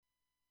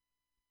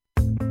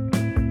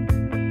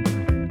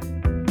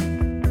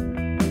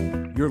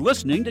You're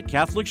listening to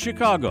Catholic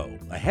Chicago.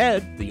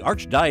 Ahead, the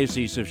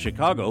Archdiocese of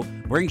Chicago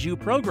brings you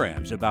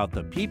programs about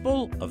the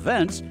people,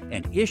 events,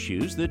 and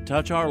issues that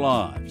touch our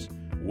lives.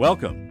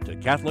 Welcome to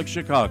Catholic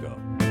Chicago.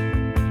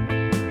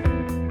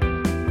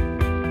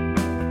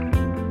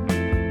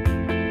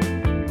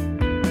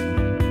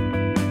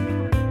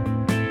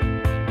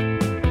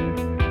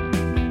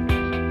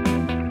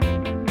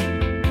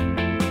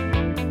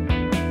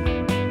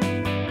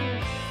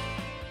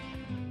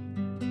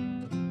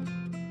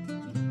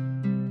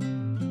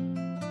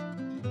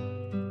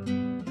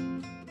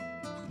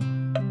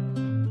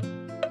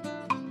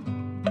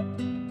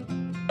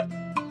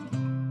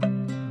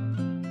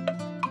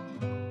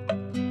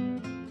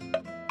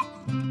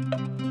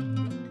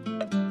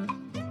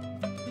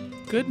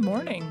 Good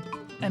morning,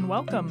 and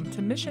welcome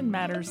to Mission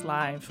Matters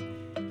Live,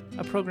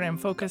 a program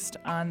focused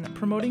on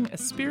promoting a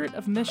spirit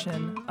of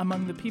mission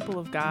among the people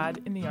of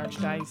God in the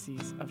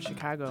Archdiocese of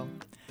Chicago.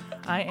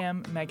 I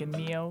am Megan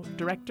Mio,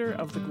 Director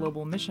of the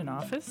Global Mission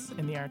Office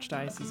in the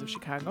Archdiocese of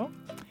Chicago,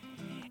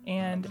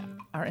 and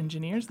our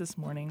engineers this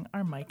morning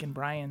are Mike and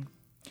Brian.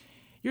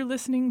 You're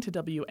listening to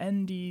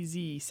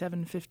WNDZ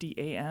 750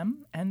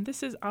 AM, and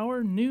this is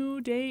our new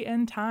day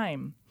and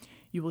time.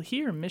 You will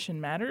hear Mission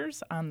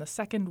Matters on the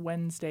second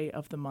Wednesday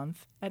of the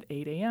month at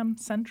 8 a.m.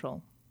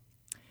 Central.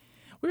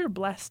 We are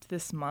blessed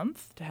this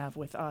month to have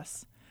with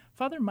us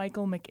Father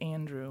Michael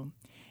McAndrew,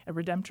 a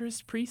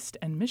Redemptorist priest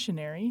and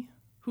missionary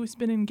who has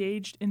been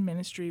engaged in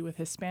ministry with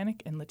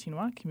Hispanic and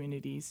Latino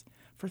communities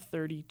for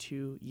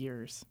 32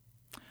 years.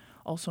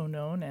 Also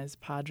known as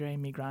Padre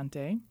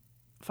Migrante,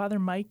 Father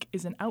Mike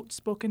is an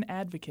outspoken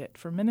advocate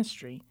for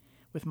ministry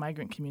with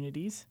migrant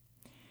communities.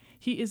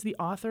 He is the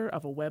author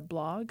of a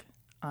weblog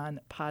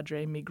on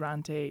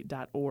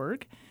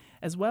padremigrante.org,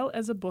 as well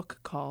as a book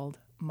called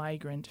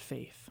Migrant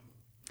Faith.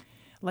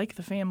 Like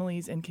the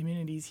families and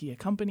communities he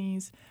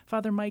accompanies,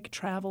 Father Mike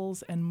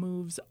travels and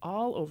moves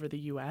all over the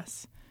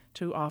U.S.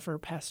 to offer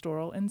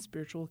pastoral and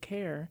spiritual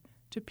care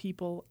to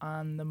people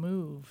on the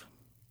move.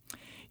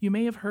 You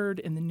may have heard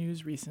in the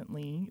news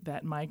recently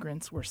that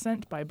migrants were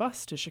sent by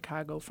bus to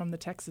Chicago from the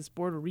Texas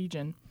border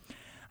region.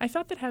 I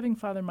thought that having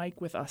Father Mike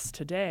with us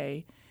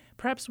today,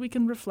 perhaps we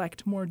can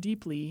reflect more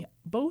deeply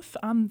both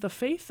on the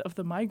faith of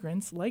the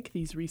migrants like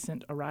these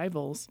recent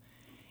arrivals,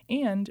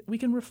 and we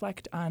can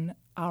reflect on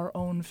our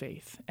own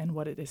faith and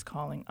what it is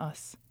calling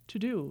us to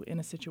do in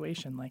a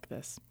situation like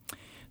this.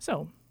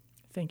 So,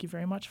 thank you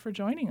very much for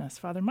joining us,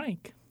 Father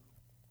Mike.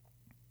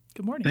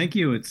 Good morning. Thank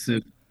you. It's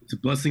a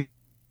blessing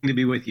to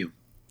be with you.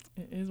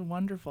 It is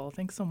wonderful.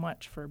 Thanks so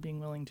much for being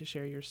willing to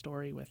share your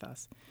story with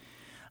us.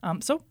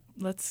 So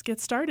let's get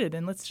started,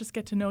 and let's just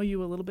get to know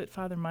you a little bit,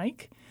 Father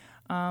Mike.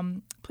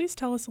 Please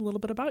tell us a little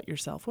bit about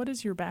yourself. What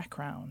is your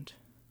background?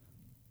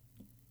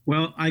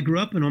 Well, I grew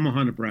up in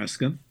Omaha,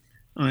 Nebraska.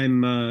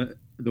 I'm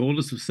the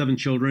oldest of 7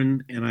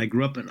 children, and I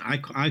grew up in,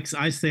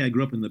 I say I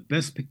grew up in the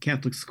best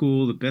Catholic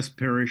school, the best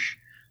parish,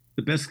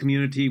 the best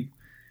community.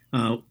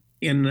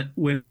 And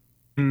when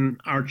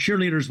our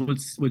cheerleaders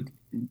would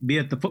be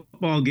at the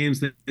football games,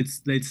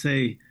 they'd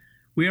say,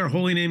 "We are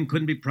Holy Name,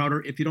 couldn't be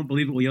prouder. If you don't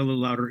believe it, we'll yell a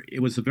little louder."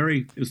 It was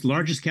the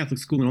largest Catholic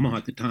school in Omaha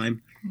at the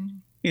time. Mm-hmm.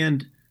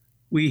 And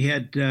we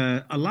had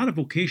a lot of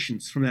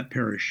vocations from that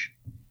parish.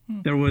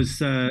 There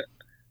was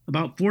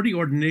about 40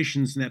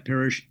 ordinations in that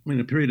parish in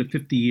a period of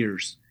 50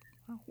 years.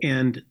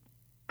 And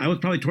I was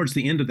probably towards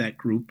the end of that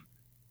group.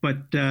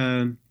 But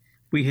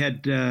we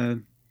had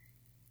a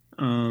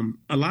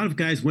lot of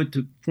guys went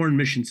to foreign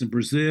missions in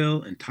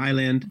Brazil and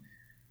Thailand.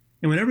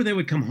 And whenever they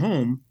would come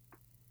home,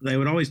 they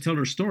would always tell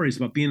their stories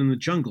about being in the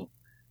jungle.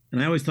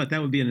 And I always thought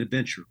that would be an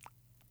adventure.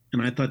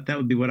 And I thought that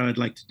would be what I would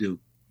like to do.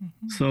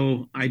 Mm-hmm.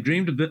 So I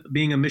dreamed of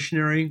being a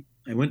missionary.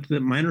 I went to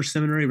the minor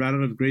seminary right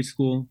out of grade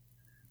school,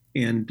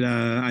 and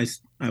I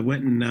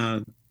went and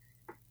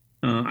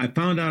I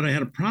found out I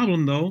had a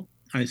problem, though.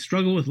 I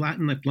struggled with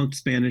Latin. I flunked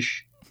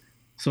Spanish.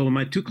 So when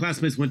my 2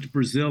 classmates went to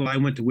Brazil, I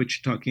went to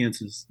Wichita,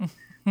 Kansas.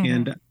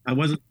 And I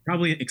wasn't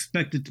probably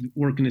expected to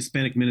work in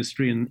Hispanic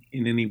ministry in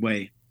any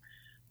way.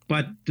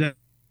 But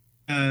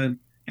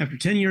after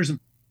 10 years in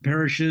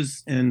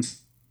parishes and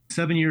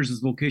 7 years as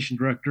vocation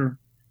director,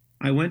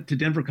 I went to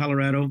Denver,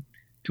 Colorado,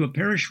 to a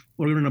parish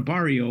where we were in a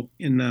barrio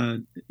in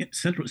the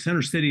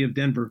center city of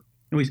Denver.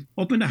 And we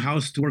opened a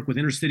house to work with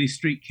inner city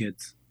street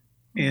kids.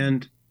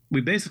 And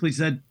we basically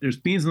said, there's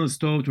beans on the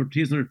stove,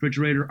 tortillas in the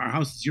refrigerator, our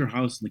house is your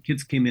house. And the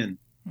kids came in.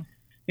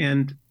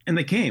 And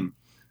they came.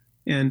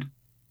 And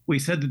we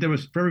said that there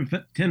was, for every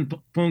 10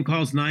 phone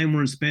calls, 9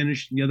 were in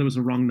Spanish, and the other was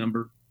a wrong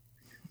number.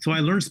 So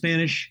I learned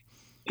Spanish,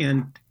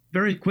 and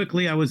very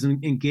quickly I was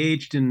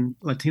engaged in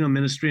Latino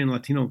ministry and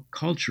Latino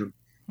culture.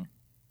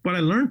 What I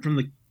learned from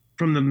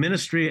the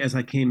ministry as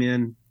I came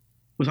in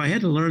was I had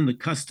to learn the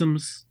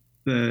customs,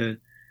 the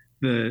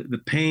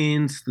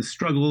pains, the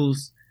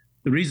struggles,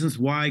 the reasons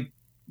why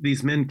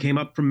these men came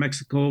up from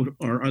Mexico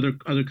or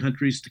other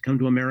countries to come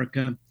to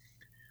America.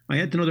 I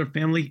had to know their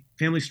family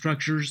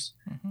structures.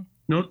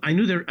 Mm-hmm.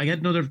 I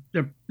had to know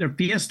their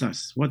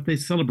fiestas, what they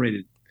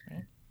celebrated.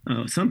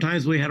 Okay.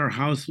 Sometimes we had our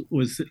house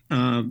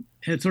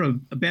had sort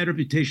of a bad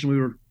reputation. We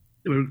were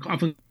they were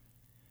often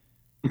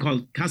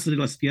called Casa de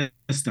las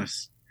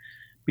Fiestas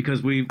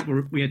because we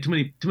had too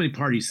many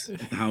parties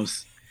at the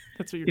house.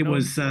 That's what you're It known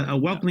was for. a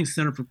welcoming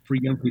center for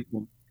young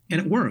people,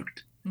 and it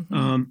worked.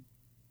 Mm-hmm.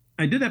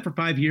 I did that for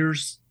 5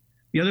 years.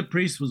 The other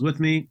priest was with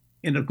me,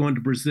 ended up going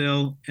to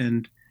Brazil.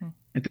 And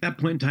at that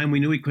point in time, we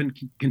knew we couldn't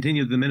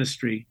continue the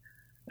ministry.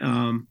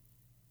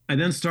 I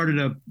then started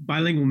a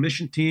bilingual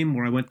mission team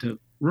where I went to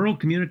rural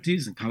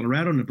communities in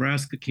Colorado,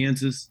 Nebraska,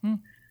 Kansas.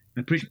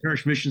 I preached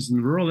parish missions in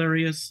the rural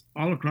areas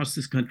all across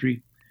this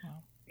country.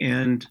 Wow.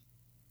 And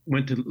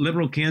went to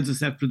Liberal,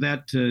 Kansas after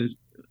that to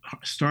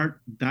start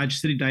Dodge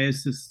City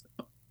Diocese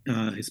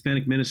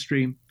Hispanic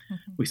ministry.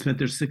 Mm-hmm. We spent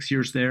there 6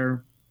 years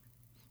there.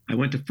 I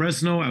went to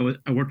Fresno.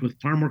 I worked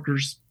with farm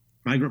workers,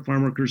 migrant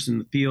farm workers in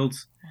the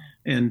fields.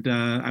 And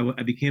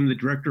I became the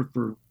director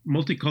for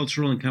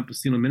multicultural and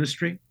campesino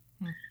ministry.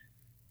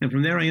 And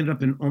from there, I ended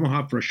up in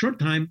Omaha for a short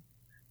time,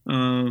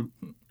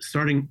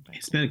 starting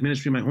Hispanic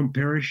ministry in my home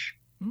parish,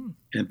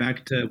 and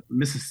back to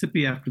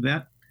Mississippi after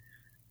that.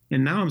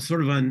 And now I'm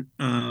sort of on,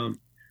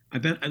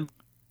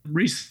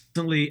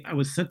 recently I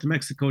was sent to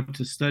Mexico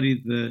to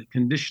study the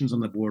conditions on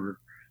the border,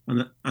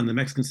 on the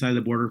Mexican side of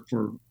the border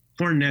for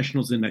foreign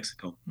nationals in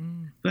Mexico. So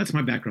that's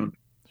my background.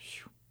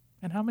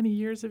 And how many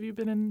years have you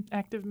been in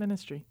active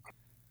ministry?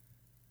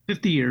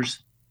 50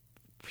 years.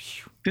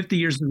 50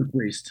 years as a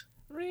priest.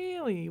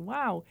 Really?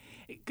 Wow.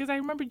 Because I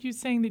remember you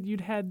saying that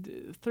you'd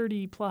had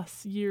 30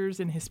 plus years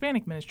in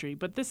Hispanic ministry,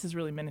 but this is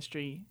really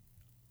ministry,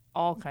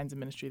 all kinds of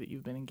ministry that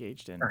you've been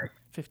engaged in. Right.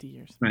 50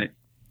 years. Right.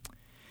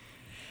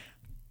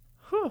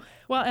 Whew.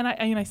 Well, and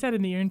I said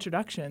in the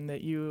introduction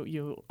that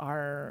you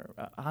are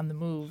on the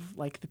move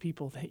like the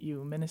people that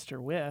you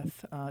minister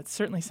with. It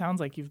certainly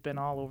sounds like you've been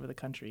all over the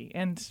country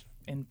and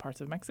in parts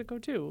of Mexico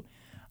too,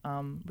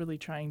 really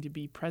trying to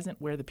be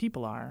present where the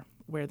people are,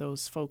 where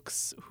those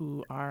folks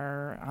who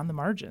are on the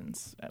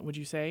margins, would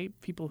you say,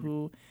 people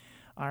who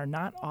are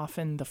not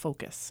often the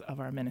focus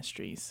of our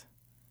ministries.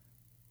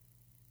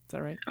 Is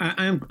that right?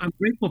 I'm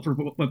grateful for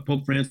what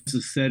Pope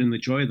Francis said in The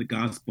Joy of the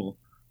Gospel,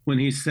 when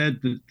he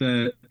said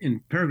that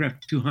in paragraph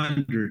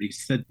 200, he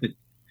said that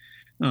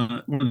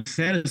one of the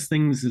saddest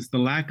things is the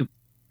lack of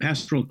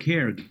pastoral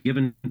care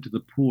given to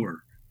the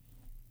poor.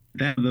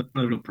 That's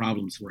one of the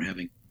problems we're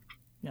having.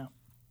 Yeah.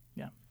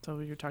 So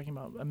you're talking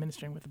about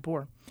ministering with the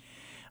poor.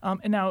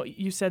 And now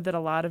you said that a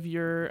lot of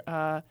your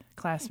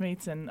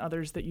classmates and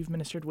others that you've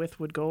ministered with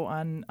would go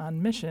on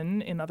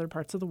mission in other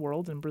parts of the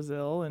world, in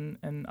Brazil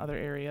and other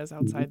areas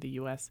outside the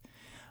U.S.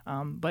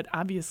 But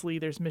obviously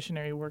there's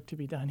missionary work to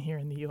be done here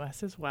in the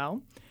U.S. as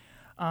well.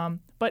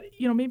 But,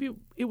 maybe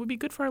it would be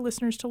good for our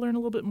listeners to learn a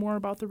little bit more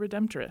about the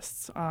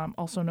Redemptorists,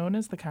 also known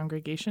as the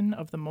Congregation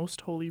of the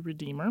Most Holy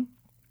Redeemer.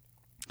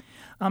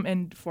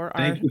 And for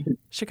our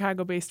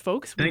Chicago-based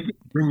folks... Thank you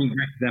for bringing me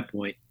back to that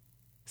point.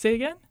 Say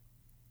again?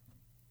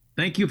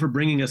 Thank you for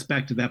bringing us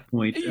back to that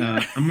point.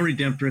 I'm a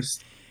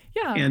Redemptorist.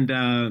 Yeah.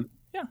 And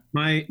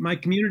my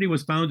community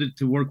was founded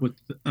to work with,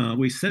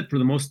 we said for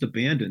the most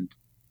abandoned,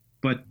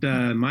 but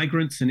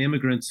migrants and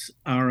immigrants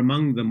are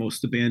among the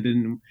most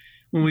abandoned.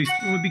 When we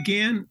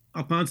began,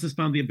 Alphonsus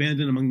found the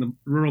abandoned among the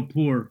rural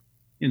poor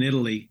in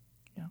Italy.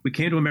 Yeah. We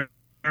came to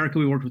America,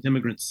 we worked with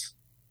immigrants.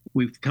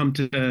 We've come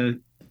to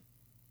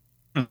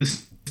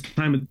this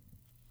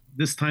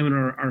time in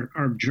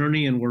our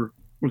journey, and we're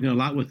working a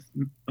lot with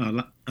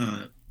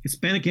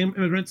Hispanic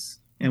immigrants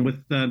and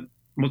with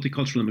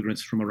multicultural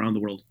immigrants from around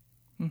the world.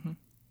 Mm-hmm.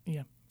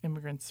 Yeah,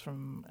 immigrants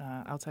from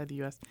outside the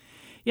U.S.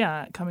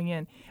 Yeah, coming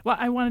in. Well,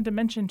 I wanted to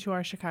mention to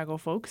our Chicago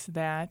folks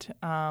that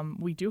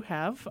we do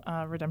have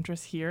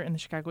Redemptorists here in the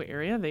Chicago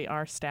area. They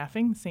are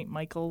staffing St.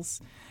 Michael's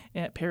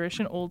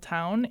Parish in Old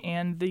Town,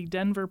 and the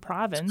Denver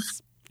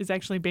province is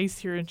actually based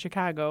here in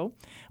Chicago,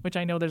 which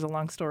I know there's a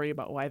long story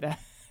about why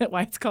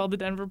it's called the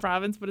Denver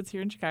province, but it's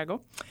here in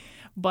Chicago.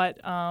 But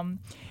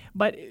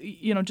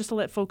just to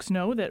let folks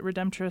know that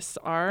Redemptorists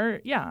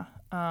are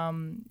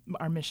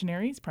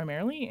missionaries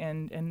primarily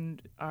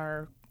and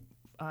are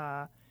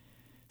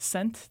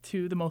sent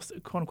to the most,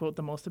 quote unquote,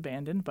 the most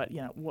abandoned. But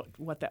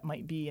what that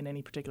might be in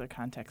any particular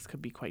context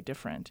could be quite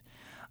different.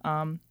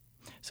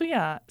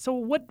 So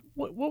what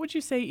would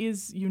you say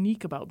is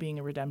unique about being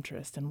a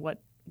Redemptorist, and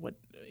what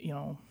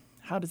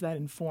how does that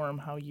inform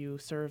how you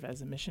serve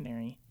as a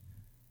missionary?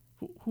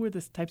 Who are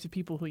the types of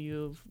people who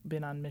you've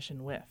been on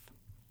mission with?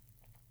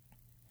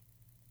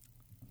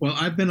 Well,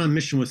 I've been on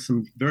mission with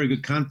some very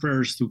good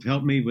confreres who've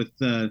helped me with,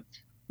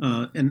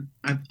 and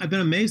I've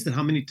been amazed at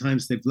how many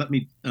times they've let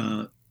me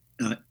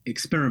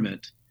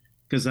experiment,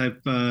 because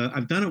I've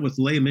done it with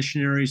lay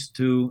missionaries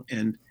too,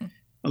 and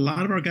a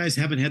lot of our guys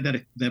haven't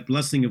had that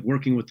blessing of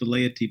working with the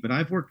laity. But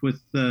I've worked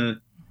with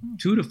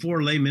 2 to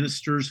 4 lay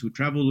ministers who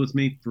traveled with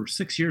me for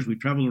 6 years. We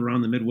traveled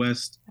around the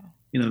Midwest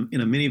in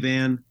a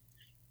minivan,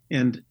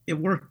 and it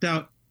worked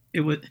out.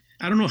 I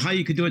don't know how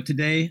you could do it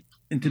today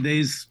in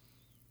today's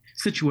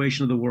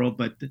situation of the world,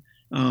 but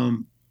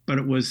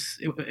it was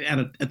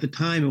at the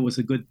time it was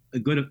a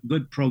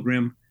good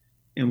program,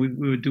 and we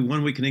would do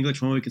 1 week in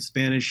English, 1 week in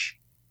Spanish.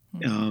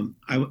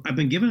 I've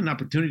been given an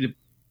opportunity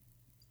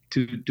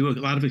to do a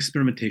lot of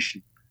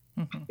experimentation.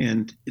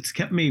 And it's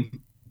kept me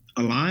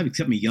alive. It's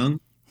kept me young.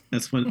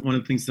 That's one of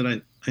the things that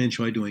I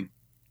enjoy doing.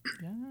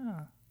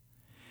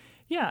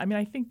 Yeah, I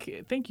mean,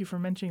 thank you for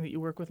mentioning that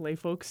you work with lay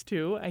folks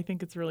too. I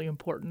think it's really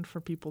important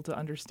for people to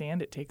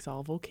understand it takes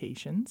all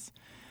vocations.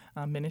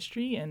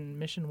 Ministry and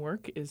mission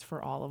work is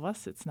for all of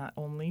us. It's not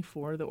only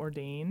for the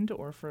ordained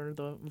or for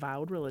the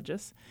vowed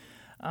religious,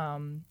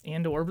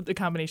 and or the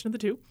combination of the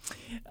two.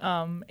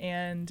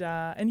 And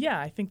yeah,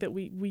 I think that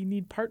we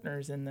need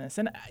partners in this.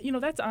 And,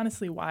 that's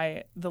honestly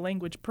why the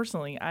language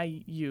personally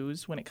I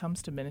use when it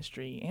comes to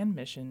ministry and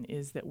mission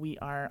is that we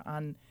are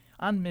on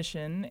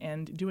mission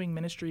and doing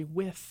ministry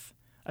with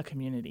a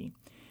community,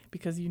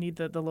 because you need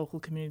the local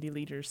community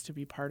leaders to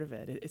be part of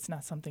it. It's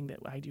not something that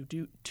I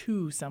do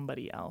to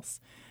somebody else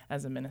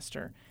as a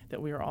minister,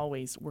 that we are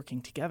always working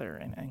together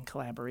and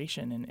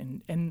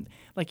collaboration. And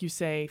like you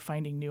say,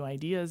 finding new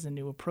ideas and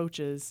new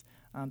approaches,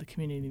 the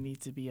community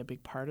needs to be a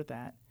big part of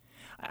that.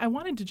 I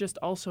wanted to just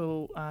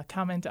also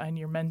comment on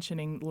your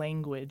mentioning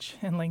language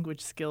and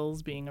language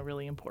skills being a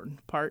really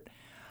important part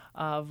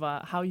of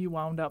how you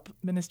wound up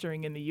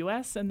ministering in the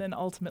U.S., and then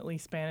ultimately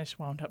Spanish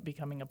wound up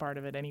becoming a part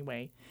of it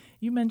anyway.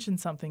 You mentioned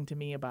something to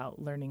me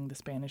about learning the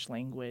Spanish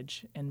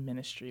language and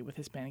ministry with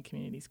Hispanic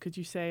communities. Could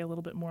you say a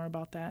little bit more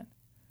about that?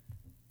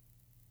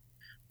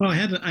 Well, I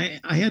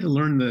had to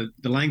learn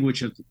the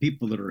language of the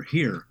people that are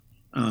here.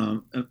 I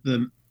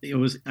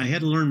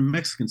had to learn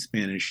Mexican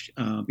Spanish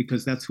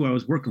because that's who I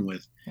was working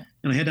with,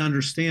 and I had to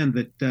understand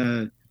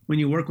that when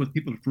you work with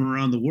people from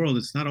around the world,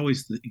 it's not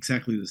always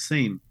exactly the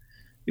same.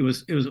 It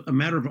was a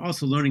matter of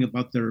also learning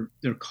about their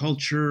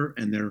culture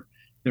and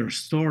their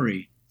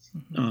story.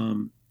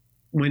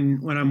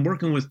 When I'm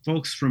working with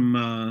folks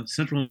from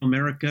Central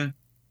America,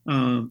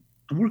 I'm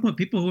working with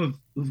people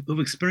who've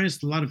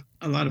experienced a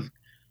lot of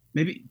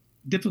maybe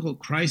difficult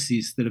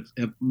crises that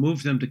have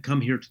moved them to come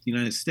here to the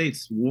United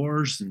States,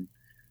 wars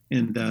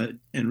and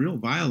real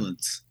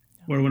violence.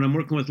 Where when I'm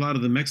working with a lot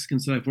of the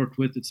Mexicans that I've worked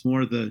with, it's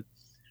more the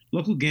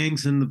local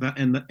gangs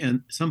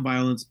and some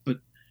violence, but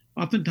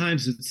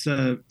oftentimes it's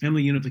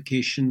family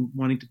unification,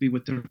 wanting to be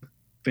with their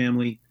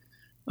family,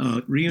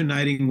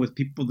 reuniting with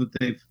people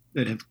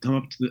that have come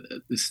up to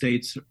the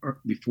States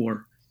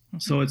before.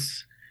 So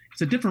it's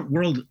a different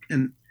world.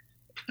 And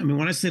I mean,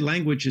 when I say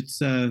language,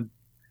 it's I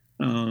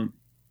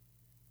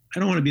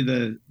don't want to be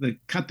the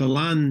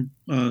Catalan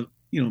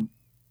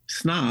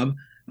snob.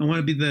 I want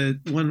to be the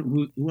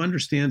one who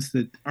understands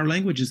that our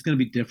language is going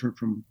to be different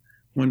from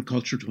one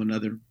culture to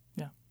another.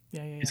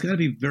 Yeah. It's got to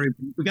be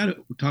we got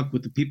to talk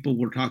with the people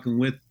we're talking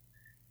with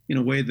in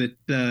a way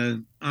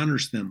that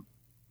honors them.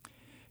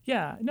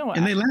 Yeah, no.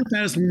 And they laugh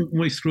at us when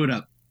we screw it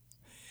up.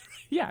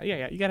 Yeah.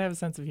 You got to have a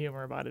sense of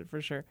humor about it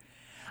for sure.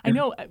 I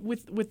know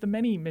with the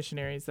many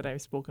missionaries that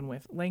I've spoken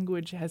with,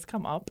 language has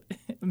come up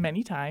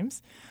many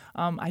times.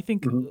 I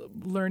think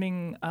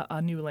learning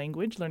a new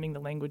language, learning the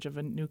language of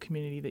a new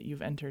community that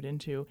you've entered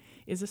into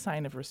is a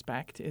sign of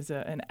respect, is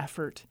an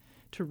effort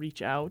to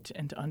reach out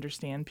and to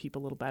understand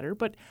people a little better.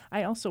 But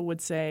I also would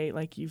say,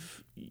 like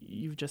you've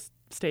just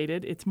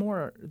stated, it's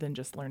more than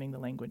just learning the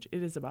language.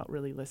 It is about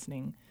really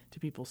listening to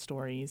people's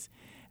stories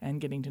and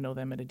getting to know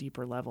them at a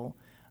deeper level.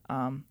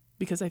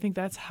 Because I think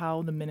that's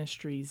how the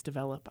ministries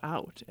develop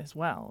out as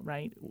well,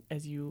 right?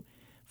 As you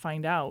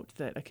find out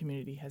that a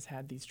community has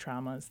had these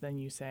traumas, then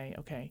you say,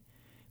 okay,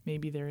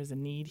 maybe there is a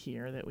need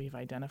here that we've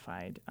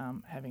identified,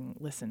 having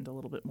listened a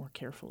little bit more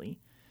carefully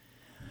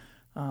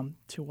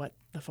to what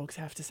the folks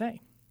have to say.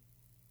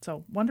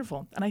 So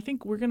wonderful. And I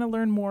think we're going to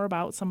learn more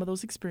about some of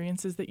those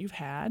experiences that you've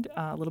had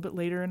a little bit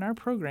later in our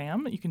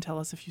program. You can tell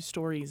us a few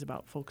stories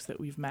about folks that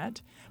we've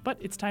met. But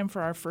it's time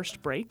for our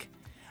first break.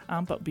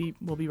 But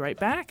we'll be right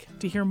back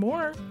to hear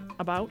more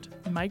about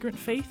migrant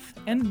faith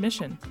and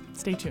mission.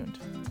 Stay tuned.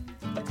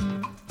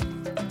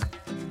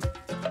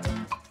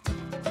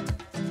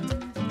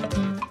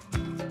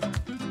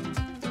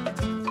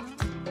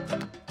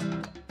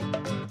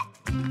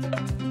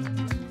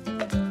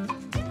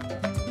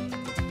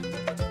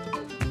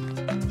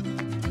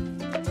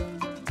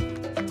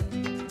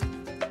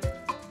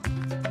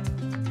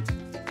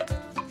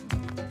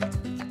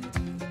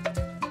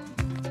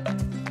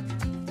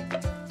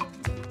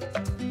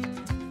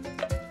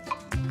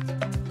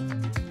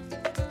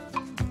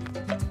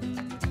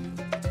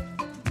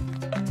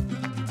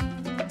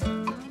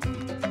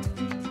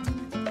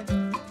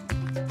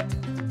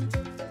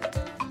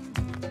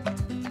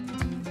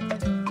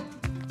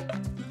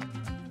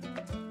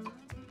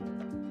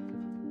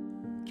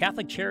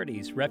 Catholic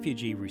Charities'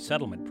 Refugee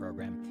Resettlement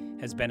Program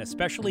has been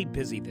especially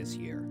busy this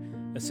year,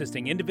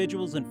 assisting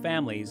individuals and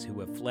families who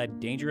have fled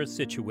dangerous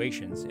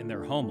situations in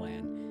their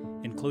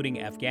homeland, including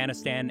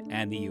Afghanistan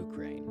and the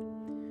Ukraine.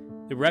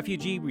 The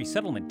Refugee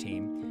Resettlement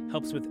Team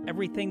helps with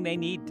everything they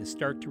need to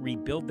start to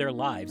rebuild their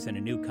lives in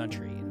a new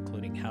country,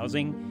 including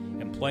housing,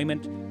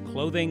 employment,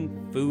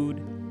 clothing,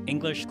 food,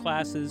 English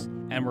classes,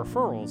 and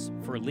referrals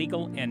for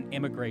legal and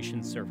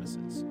immigration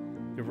services.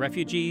 The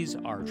refugees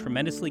are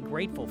tremendously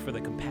grateful for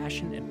the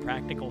compassion and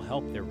practical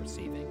help they're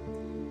receiving,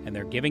 and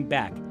they're giving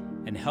back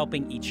and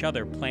helping each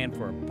other plan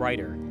for a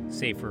brighter,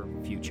 safer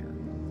future.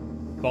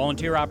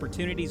 Volunteer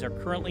opportunities are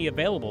currently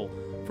available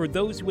for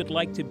those who would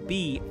like to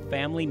be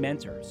family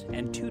mentors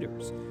and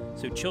tutors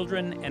so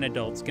children and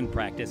adults can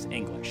practice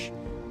English.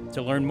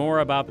 To learn more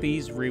about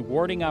these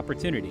rewarding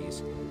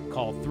opportunities,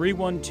 call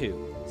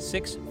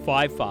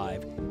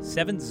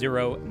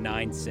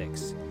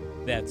 312-655-7096.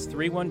 That's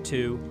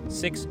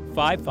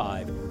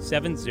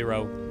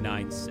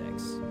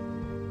 312-655-7096.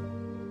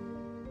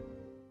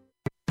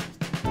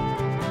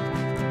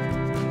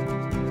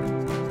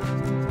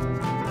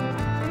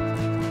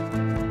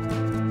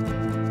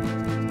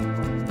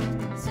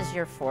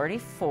 Year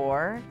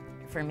 44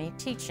 for me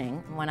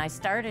teaching. When I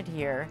started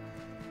here,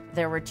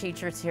 there were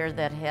teachers here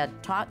that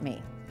had taught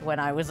me when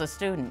I was a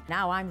student.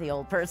 Now I'm the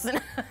old person.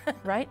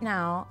 Right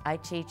now, I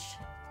teach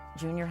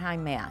junior high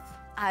math.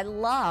 I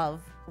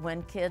love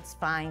when kids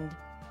find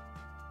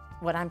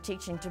what I'm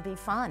teaching to be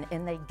fun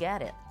and they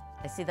get it.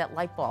 I see that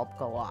light bulb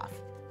go off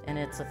and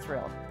it's a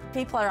thrill.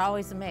 People are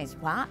always amazed.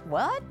 What?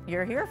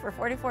 You're here for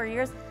 44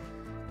 years?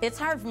 It's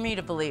hard for me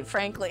to believe,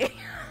 frankly.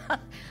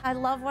 I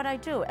love what I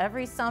do.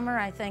 Every summer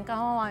I think, oh,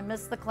 I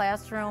miss the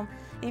classroom.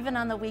 Even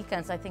on the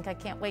weekends, I think I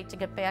can't wait to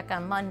get back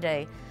on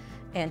Monday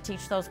and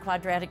teach those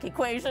quadratic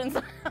equations.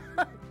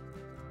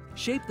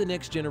 Shape the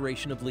next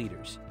generation of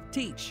leaders.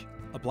 Teach.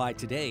 Apply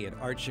today at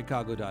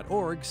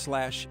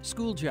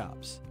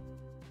archchicago.org/schooljobs.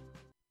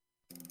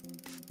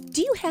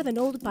 Do you have an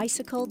old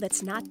bicycle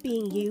that's not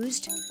being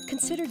used?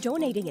 Consider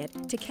donating it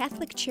to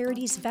Catholic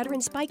Charities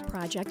Veterans Bike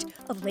Project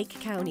of Lake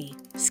County.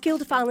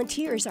 Skilled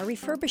volunteers are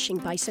refurbishing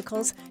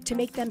bicycles to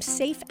make them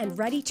safe and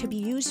ready to be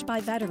used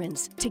by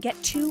veterans to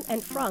get to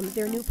and from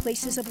their new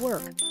places of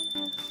work.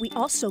 We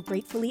also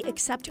gratefully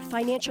accept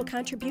financial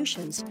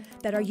contributions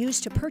that are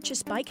used to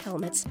purchase bike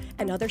helmets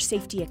and other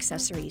safety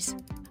accessories.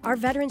 Our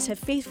veterans have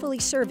faithfully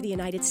served the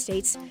United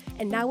States,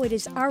 and now it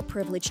is our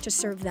privilege to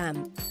serve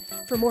them.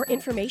 For more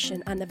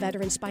information on the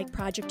Veterans Bike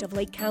Project of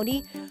Lake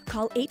County,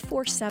 call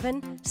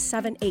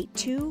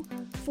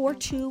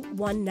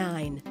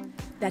 847-782-4219.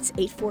 That's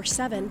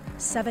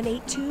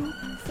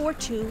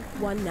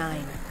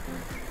 847-782-4219.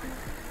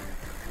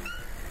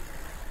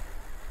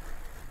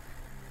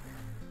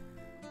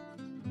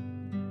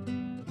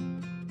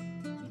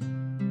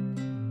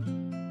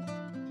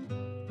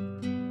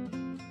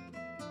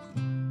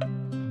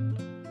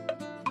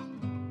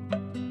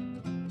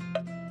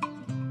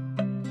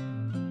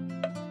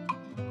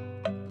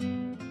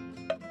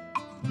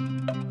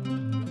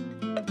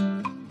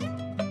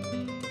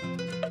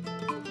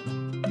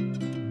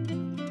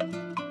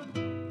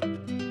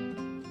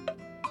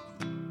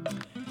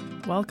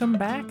 Welcome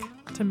back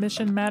to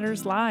Mission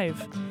Matters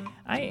Live.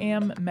 I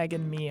am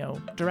Megan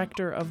Mio,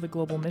 Director of the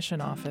Global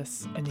Mission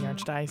Office in the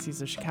Archdiocese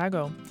of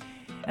Chicago,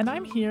 and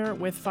I'm here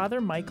with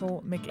Father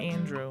Michael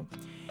McAndrew,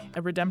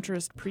 a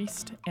Redemptorist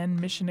priest and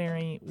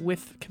missionary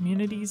with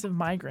communities of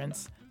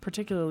migrants,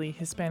 particularly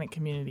Hispanic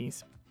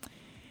communities.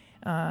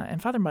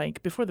 And Father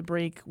Mike, before the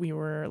break, we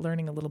were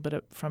learning a little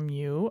bit from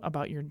you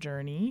about your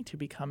journey to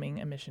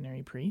becoming a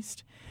missionary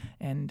priest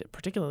and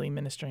particularly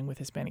ministering with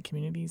Hispanic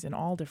communities in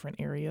all different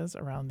areas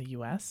around the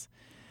U.S.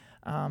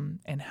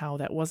 And how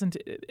that wasn't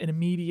an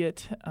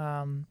immediate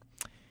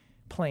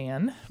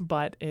plan,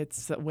 but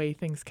it's the way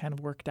things kind of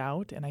worked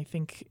out. And I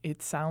think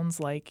it sounds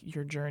like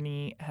your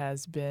journey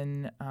has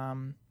been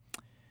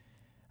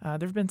there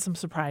have been some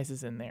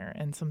surprises in there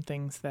and some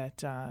things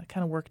that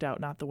kind of worked out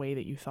not the way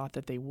that you thought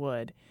that they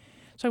would.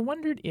 So I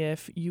wondered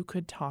if you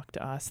could talk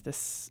to us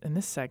in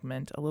this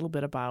segment a little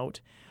bit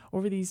about,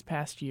 over these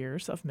past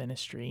years of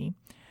ministry,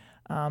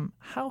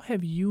 how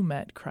have you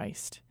met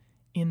Christ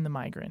in the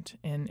migrant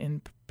and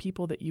in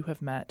people that you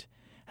have met?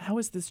 How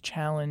has this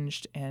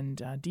challenged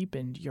and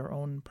deepened your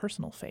own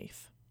personal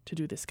faith to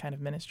do this kind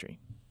of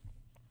ministry?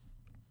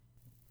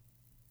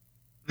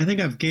 I think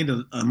I've gained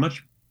a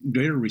much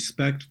greater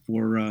respect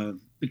for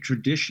the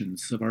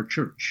traditions of our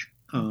church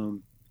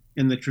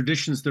and the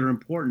traditions that are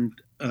important,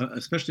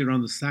 especially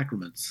around the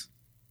sacraments.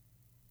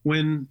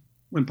 When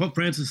Pope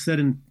Francis said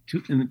in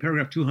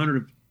paragraph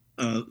 200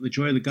 of The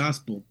Joy of the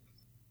Gospel,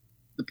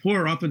 the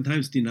poor are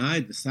oftentimes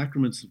denied the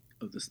sacraments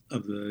of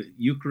the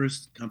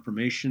Eucharist,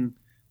 confirmation,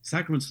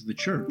 sacraments of the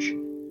church,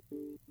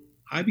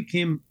 I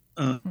became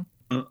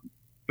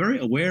very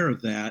aware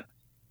of that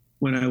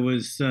when I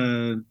was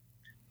doing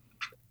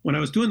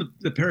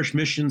the parish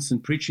missions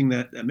and preaching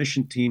that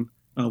mission team.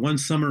 One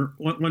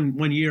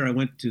year I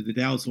went to the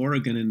Dalles,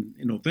 Oregon in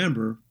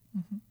November,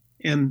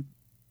 and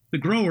the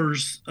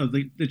growers of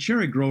the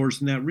cherry growers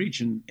in that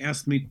region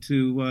asked me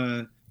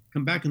to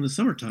come back in the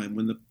summertime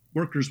when the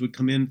workers would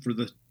come in for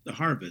the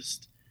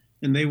harvest,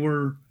 and they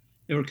were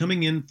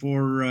coming in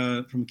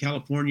from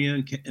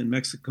California and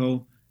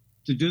Mexico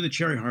to do the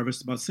cherry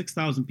harvest. About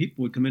 6,000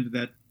 people would come into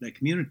that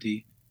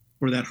community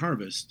for that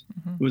harvest.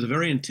 It was a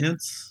very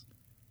intense,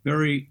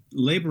 very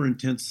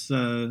labor-intense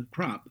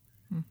crop,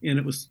 and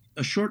it was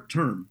a short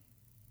term,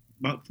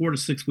 about 4 to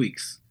 6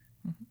 weeks.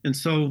 And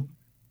so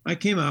I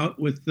came out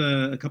with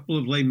a couple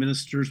of lay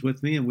ministers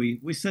with me, and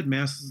we said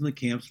masses in the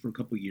camps for a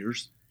couple of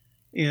years.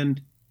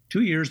 And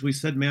 2 years we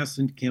said mass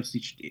in camps,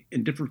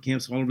 in different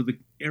camps all over the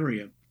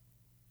area.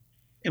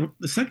 And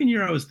the second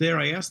year I was there,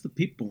 I asked the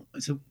people, I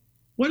said,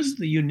 what is it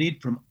that you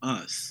need from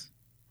us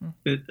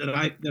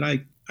that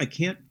I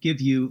can't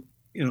give you,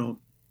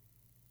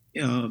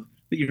 that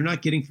you're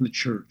not getting from the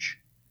church?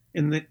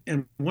 And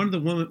one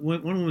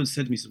woman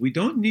said to me, we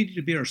don't need you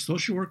to be our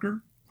social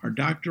worker, our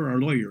doctor, our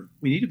lawyer.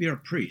 We need to be our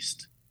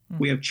priest.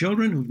 We have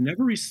children who've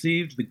never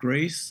received the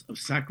grace of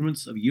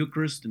sacraments of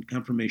Eucharist and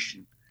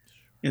confirmation.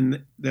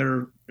 And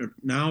they're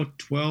now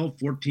 12,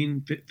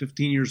 14,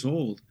 15 years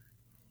old.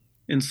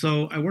 And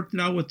so I worked it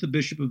out with the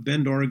Bishop of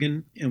Bend,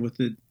 Oregon, and with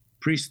the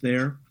priest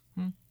there.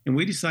 And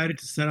we decided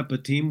to set up a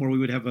team where we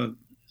would have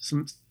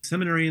some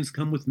seminarians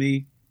come with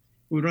me.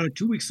 We would run a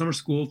 2-week summer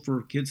school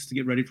for kids to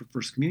get ready for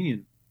First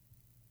Communion.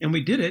 And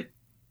we did it.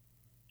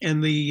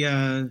 And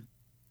the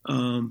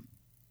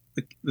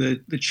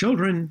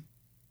children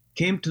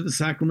came to the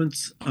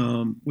sacraments.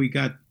 We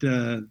got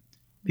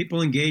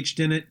people engaged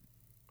in it.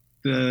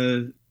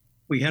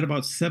 We had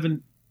about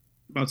 70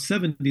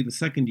 the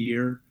second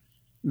year.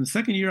 In the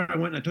second year, I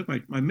went and I took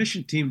my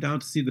mission team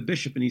down to see the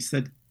bishop, and he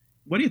said,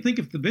 what do you think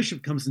if the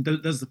bishop comes and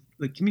does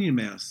the communion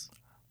mass?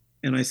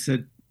 And I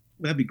said,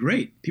 well, that'd be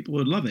great. People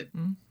would love it.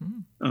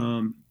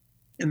 And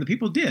the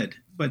people did.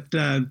 But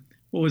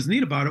what was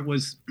neat about it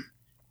was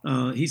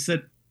he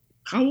said,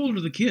 how old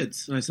are the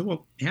kids? And I said,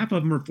 well, half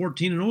of them are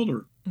 14 and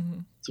older.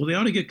 So they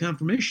ought to get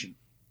confirmation.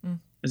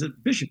 I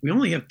said, Bishop, we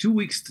only have 2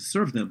 weeks to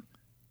serve them.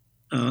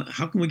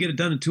 How can we get it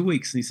done in 2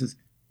 weeks? And he says,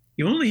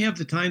 you only have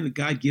the time that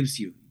God gives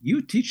you.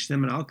 You teach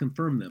them and I'll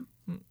confirm them.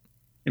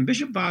 And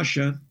Bishop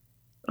Vasha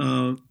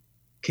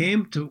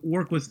came to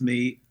work with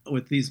me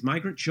with these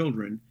migrant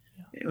children.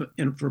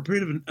 And for a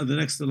period of the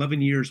next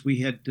 11 years,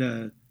 we had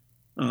a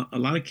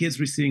lot of kids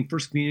receiving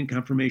First Communion,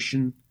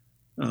 confirmation.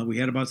 We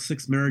had about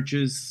 6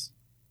 marriages,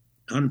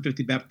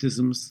 150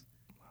 baptisms.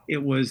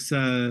 It was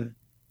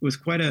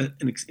quite an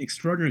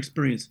extraordinary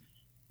experience.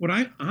 What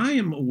I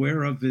am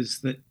aware of is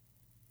that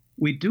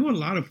we do a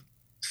lot of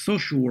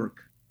social work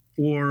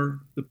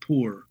for the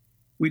poor.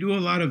 We do a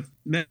lot of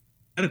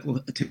medical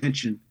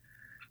attention.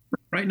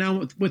 Right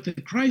now, with the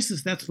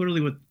crisis, that's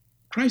literally what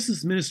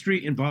crisis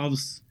ministry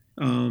involves: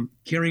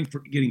 caring for,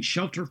 getting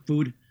shelter,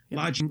 food,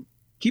 lodging,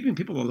 keeping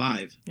people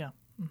alive.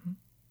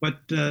 But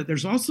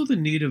there's also the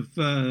need of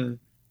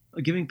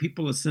giving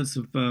people a sense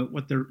of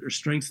what their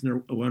strengths and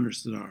their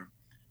weaknesses are.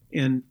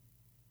 And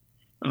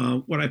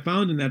what I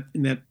found in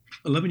that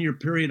 11-year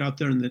period out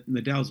there in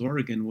the Dalles,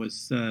 Oregon,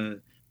 was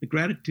the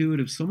gratitude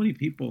of so many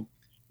people,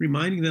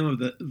 reminding them of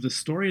the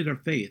story of their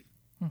faith.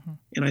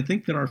 And I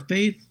think that our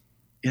faith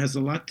has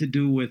a lot to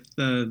do with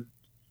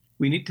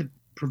we need to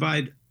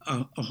provide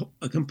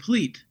a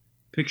complete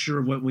picture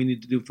of what we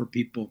need to do for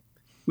people.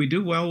 We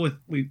do well with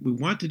we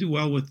want to do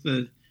well with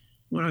the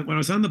when I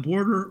was on the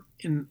border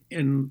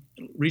in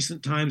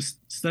recent times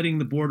studying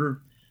the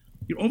border,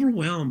 you're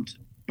overwhelmed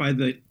by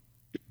the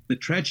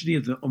tragedy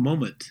of the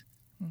moment.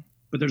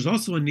 But there's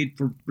also a need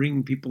for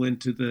bringing people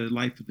into the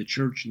life of the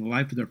church and the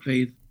life of their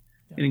faith,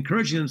 and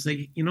encouraging them to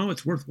say,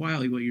 it's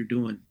worthwhile what you're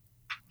doing.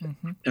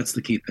 That's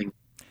the key thing.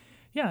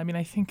 Yeah, I mean,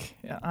 I think,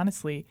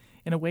 honestly,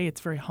 in a way,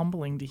 it's very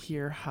humbling to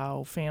hear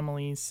how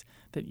families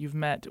that you've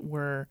met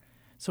were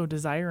so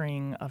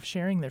desiring of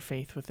sharing their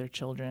faith with their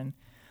children.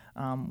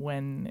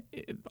 When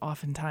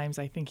oftentimes,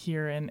 I think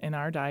here in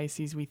our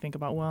diocese, we think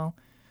about, well,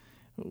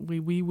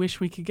 we wish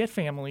we could get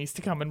families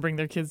to come and bring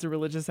their kids to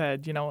Religious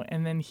Ed,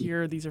 and then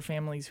here these are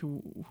families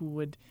who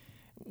would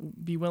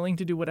be willing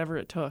to do whatever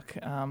it took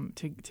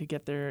to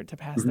get to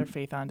pass their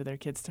faith on to their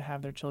kids, to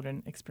have their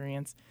children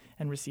experience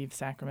and receive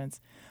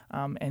sacraments,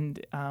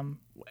 and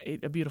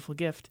a beautiful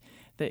gift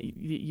that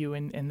you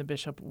and the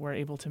bishop were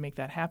able to make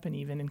that happen,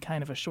 even in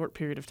kind of a short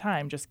period of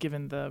time, just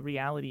given the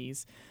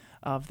realities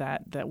of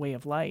that way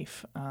of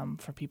life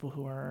for people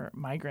who are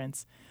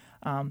migrants.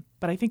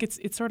 But I think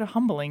it's sort of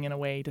humbling in a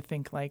way to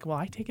think like, well,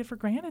 I take it for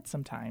granted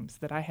sometimes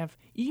that I have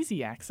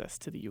easy access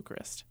to the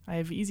Eucharist. I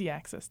have easy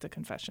access to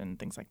confession,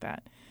 things like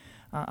that.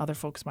 Other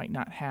folks might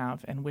not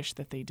have and wish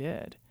that they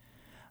did.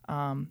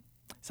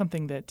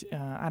 Something that,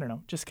 I don't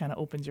know, just kind of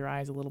opens your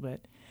eyes a little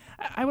bit.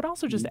 I would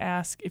also just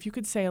ask if you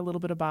could say a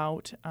little bit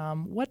about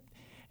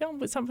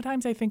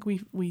sometimes I think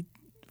we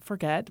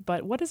forget,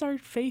 but what does our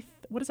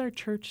faith, what does our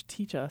church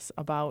teach us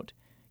about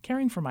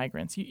caring for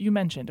migrants? You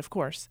mentioned, of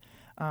course,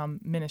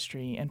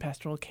 ministry and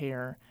pastoral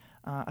care,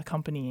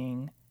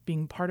 accompanying,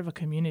 being part of a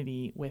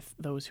community with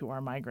those who are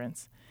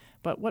migrants.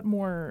 But what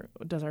more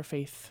does our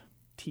faith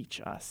teach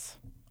us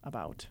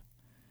about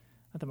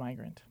the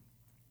migrant?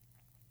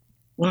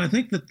 Well, I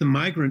think that the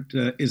migrant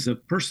is a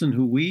person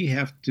who we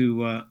have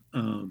to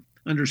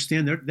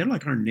understand. They're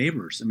like our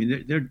neighbors. I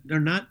mean, they're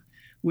not.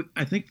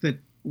 I think that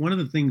one of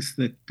the things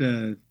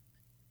that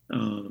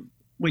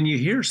when you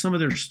hear some of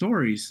their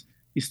stories,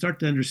 you start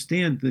to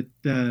understand that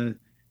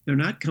they're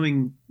not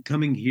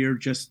coming here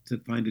just to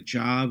find a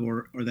job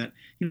or that.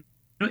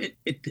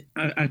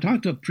 I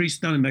talked to a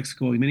priest down in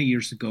Mexico many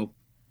years ago, and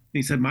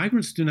he said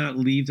migrants do not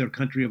leave their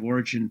country of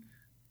origin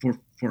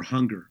for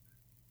hunger.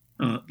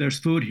 There's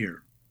food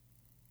here,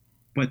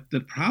 but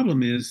the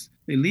problem is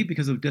they leave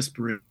because of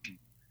desperation.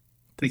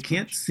 They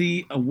can't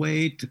see a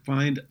way to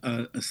find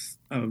a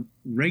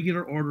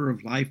regular order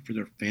of life for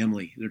their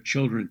family, their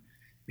children.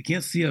 They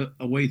can't see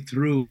a way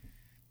through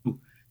to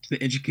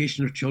the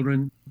education of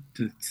children,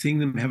 to seeing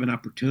them have an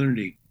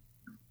opportunity.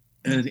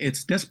 And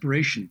it's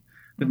desperation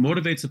that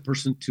motivates a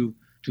person to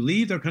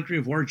leave their country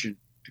of origin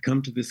to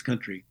come to this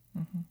country.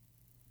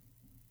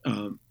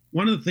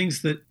 One of the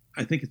things that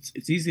I think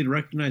it's easy to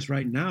recognize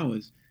right now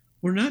is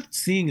we're not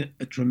seeing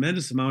a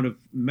tremendous amount of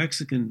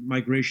Mexican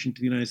migration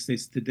to the United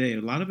States today. A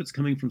lot of it's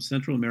coming from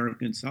Central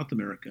America and South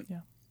America.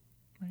 Yeah,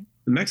 right.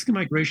 The Mexican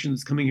migration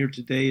that's coming here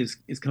today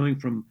is coming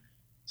from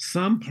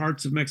some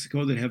parts of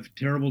Mexico that have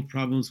terrible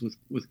problems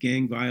with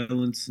gang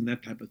violence and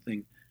that type of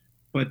thing.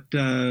 But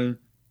the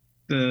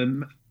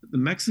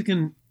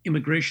Mexican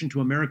immigration to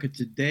America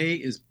today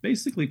is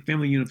basically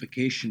family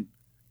unification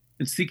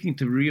and seeking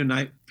to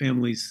reunite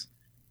families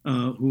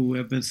who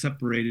have been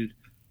separated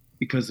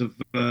because of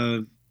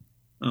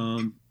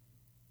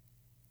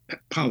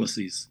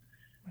policies.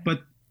 Right.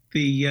 But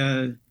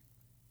the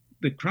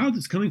crowd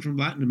that's coming from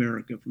Latin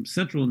America, from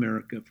Central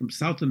America, from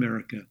South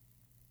America,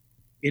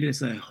 it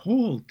is a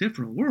whole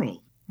different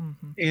world.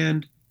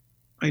 And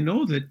I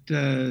know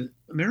that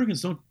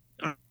Americans aren't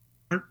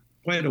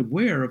quite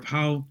aware of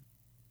how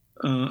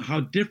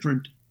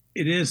different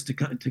it is to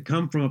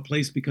come from a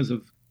place because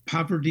of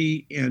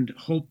poverty and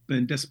hope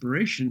and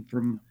desperation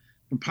from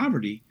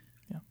poverty,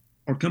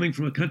 or coming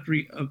from a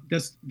country of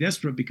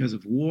desperate because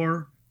of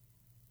war,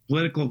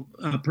 political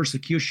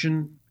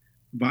persecution,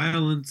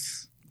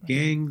 violence,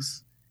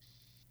 gangs.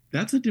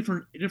 That's a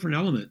different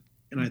element,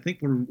 and I think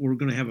we're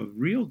going to have a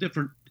real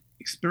different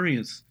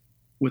experience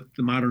with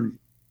the modern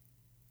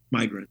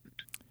migrant.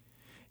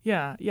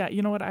 Yeah.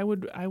 You know what? I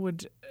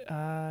would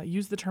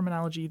use the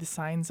terminology "the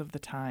signs of the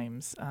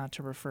times"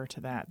 to refer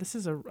to that. This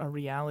is a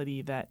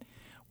reality that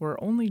we're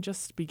only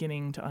just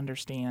beginning to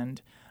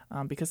understand,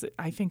 because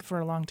I think for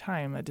a long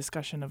time a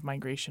discussion of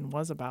migration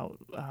was about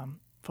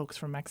folks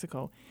from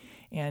Mexico.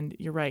 And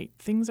you're right,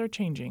 things are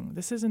changing.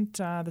 This isn't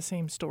the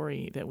same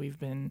story that we've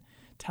been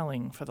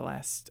telling for the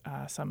last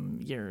some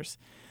years.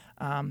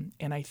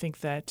 And I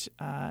think that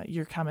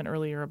your comment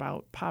earlier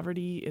about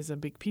poverty is a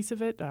big piece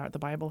of it. The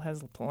Bible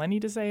has plenty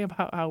to say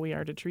about how we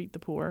are to treat the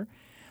poor.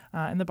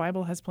 And the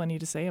Bible has plenty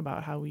to say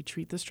about how we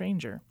treat the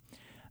stranger.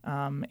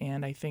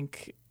 And I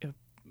think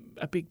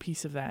a big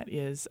piece of that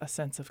is a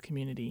sense of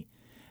community,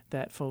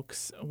 that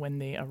folks, when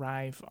they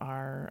arrive,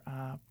 are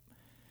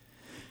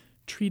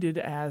treated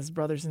as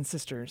brothers and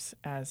sisters,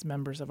 as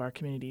members of our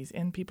communities,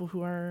 and people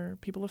who are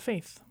people of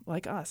faith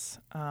like us.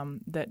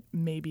 That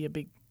may be a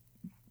big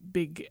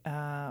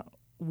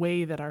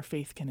way that our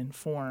faith can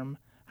inform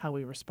how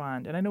we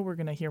respond. And I know we're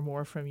going to hear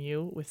more from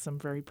you with some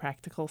very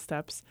practical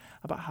steps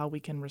about how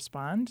we can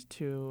respond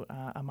to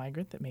a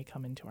migrant that may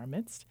come into our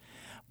midst.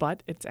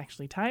 But it's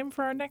actually time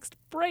for our next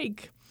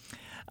break.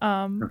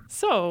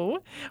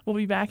 So we'll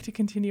be back to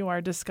continue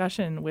our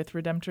discussion with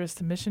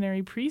Redemptorist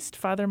missionary priest,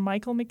 Father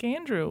Michael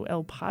McAndrew,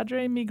 El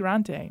Padre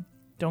Migrante.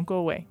 Don't go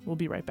away. We'll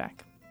be right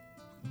back.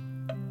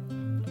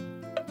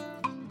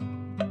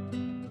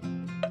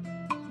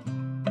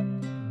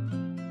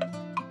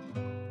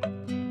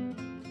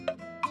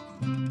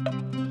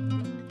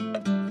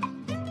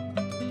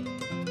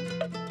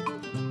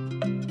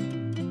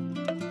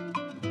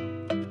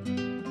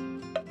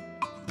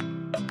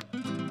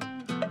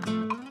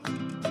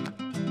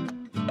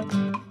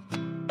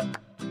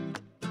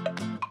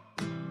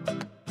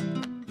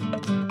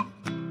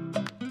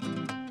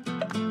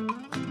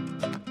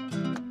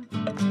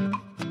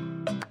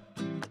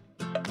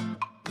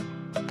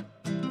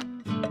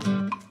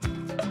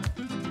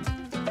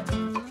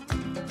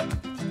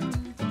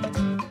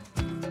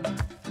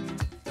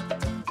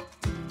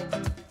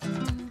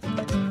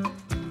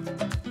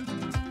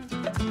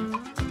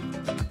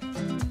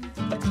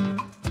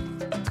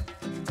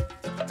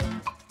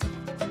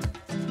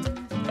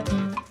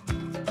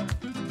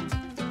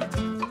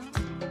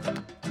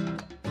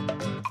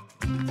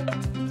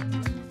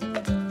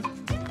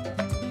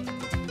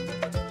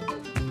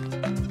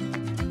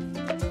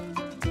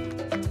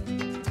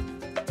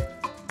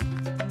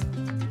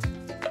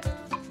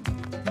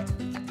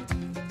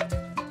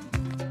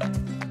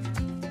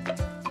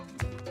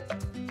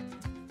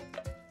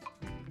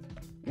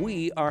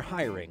 We are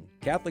hiring.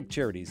 Catholic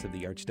Charities of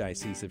the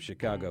Archdiocese of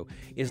Chicago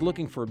is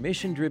looking for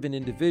mission-driven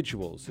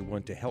individuals who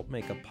want to help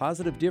make a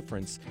positive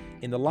difference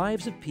in the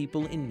lives of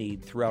people in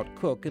need throughout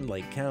Cook and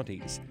Lake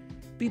counties.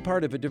 Be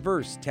part of a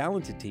diverse,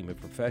 talented team of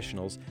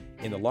professionals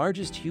in the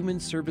largest human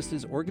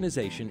services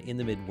organization in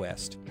the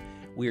Midwest.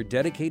 We are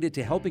dedicated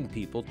to helping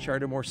people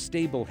chart a more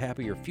stable,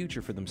 happier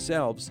future for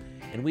themselves,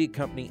 and we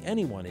accompany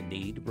anyone in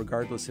need,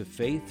 regardless of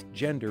faith,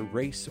 gender,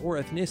 race, or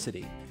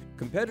ethnicity.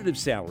 Competitive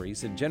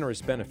salaries and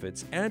generous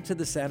benefits add to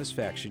the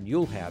satisfaction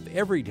you'll have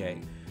every day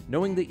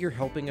knowing that you're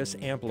helping us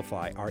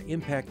amplify our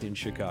impact in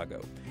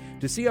Chicago.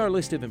 To see our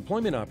list of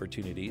employment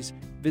opportunities,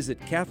 visit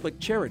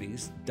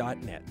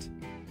CatholicCharities.net.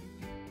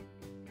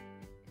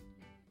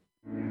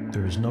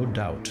 There is no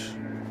doubt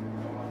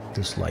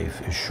this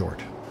life is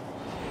short.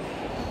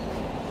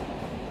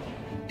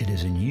 It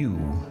is in you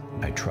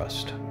I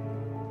trust,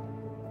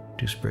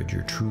 to spread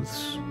your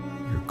truths,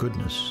 your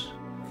goodness,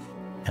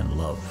 and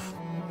love.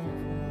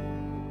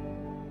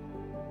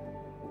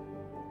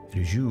 It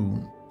is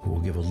you who will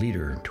give a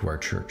leader to our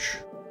church.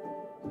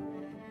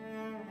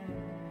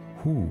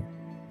 Who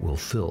will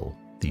fill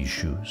these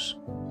shoes?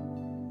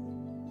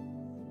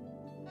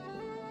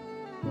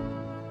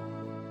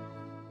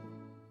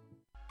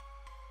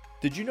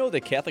 Did you know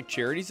that Catholic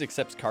Charities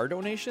accepts car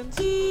donations?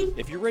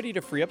 If you're ready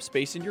to free up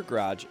space in your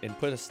garage and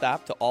put a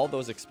stop to all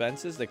those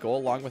expenses that go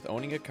along with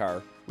owning a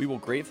car, we will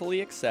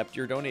gratefully accept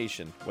your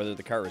donation, whether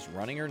the car is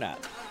running or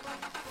not.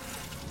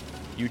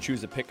 You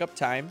choose a pickup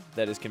time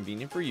that is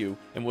convenient for you,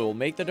 and we will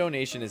make the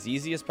donation as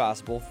easy as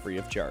possible, free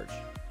of charge.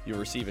 You'll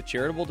receive a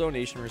charitable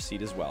donation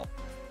receipt as well.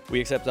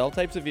 We accept all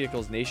types of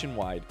vehicles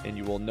nationwide, and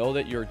you will know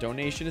that your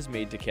donation is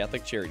made to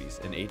Catholic Charities,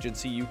 an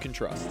agency you can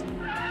trust.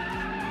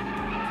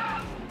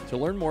 To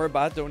learn more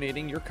about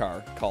donating your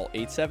car, call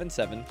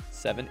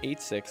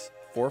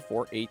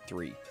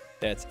 877-786-4483.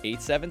 That's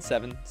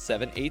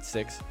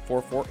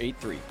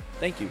 877-786-4483.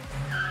 Thank you.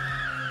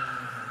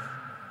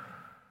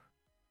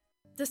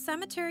 The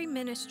Cemetery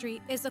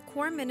Ministry is a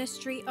core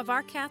ministry of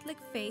our Catholic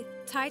faith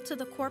tied to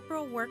the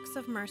corporal works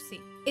of mercy.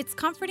 It's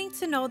comforting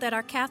to know that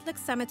our Catholic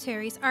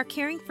cemeteries are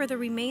caring for the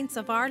remains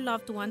of our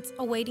loved ones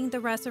awaiting the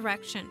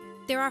resurrection.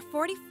 There are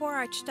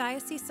 44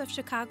 Archdiocese of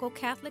Chicago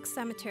Catholic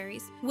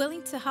cemeteries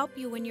willing to help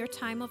you in your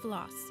time of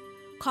loss.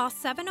 Call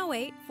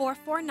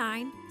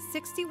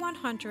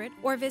 708-449-6100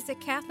 or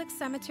visit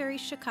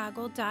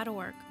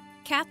CatholicCemeteriesChicago.org.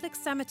 Catholic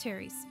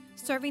Cemeteries,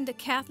 serving the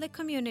Catholic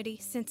community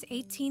since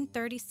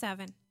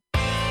 1837.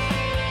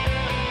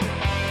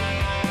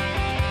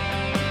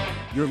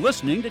 You're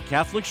listening to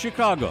Catholic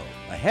Chicago.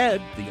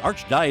 Ahead, the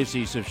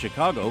Archdiocese of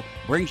Chicago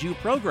brings you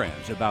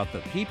programs about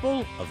the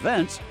people,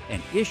 events, and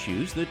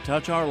issues that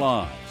touch our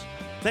lives.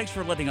 Thanks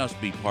for letting us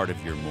be part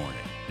of your morning.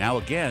 Now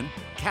again,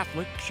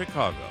 Catholic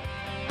Chicago.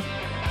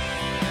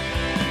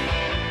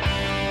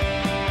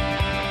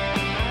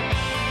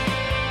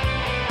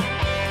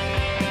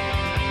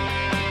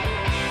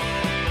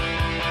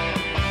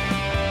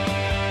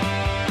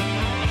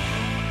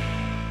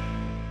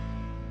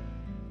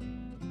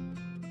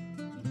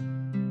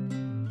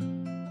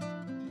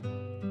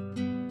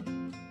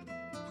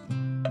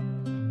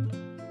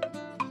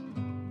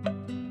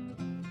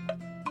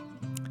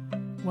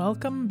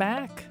 Welcome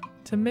back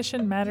to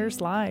Mission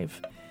Matters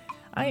Live.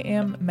 I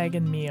am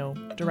Megan Mio,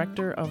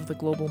 Director of the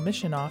Global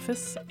Mission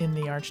Office in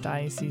the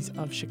Archdiocese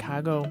of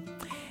Chicago.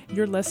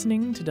 You're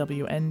listening to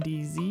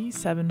WNDZ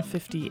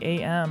 750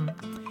 AM.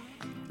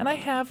 And I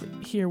have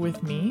here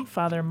with me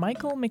Father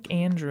Michael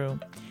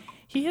McAndrew.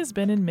 He has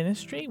been in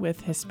ministry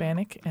with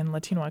Hispanic and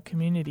Latino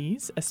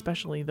communities,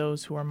 especially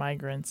those who are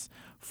migrants,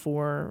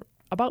 for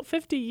about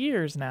 50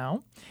 years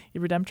now, a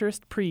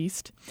Redemptorist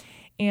priest.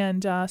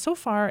 And so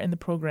far in the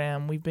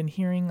program, we've been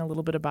hearing a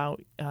little bit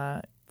about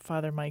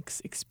Father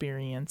Mike's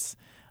experience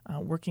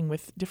working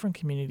with different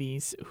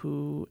communities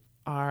who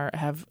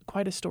have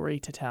quite a story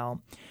to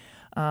tell,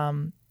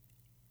 and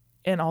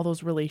all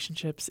those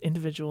relationships,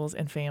 individuals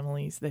and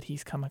families that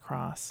he's come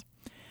across.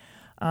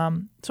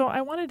 So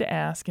I wanted to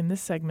ask, in this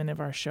segment of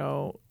our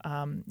show,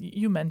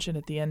 you mentioned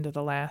at the end of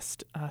the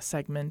last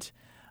segment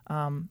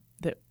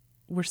that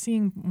we're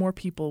seeing more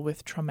people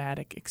with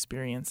traumatic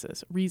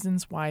experiences,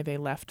 reasons why they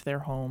left their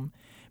home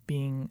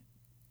being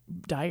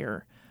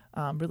dire,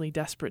 really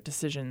desperate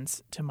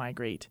decisions to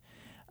migrate.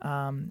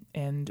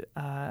 And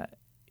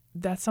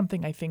that's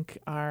something I think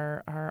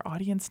our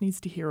audience needs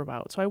to hear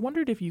about. So I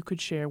wondered if you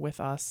could share with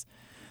us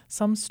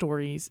some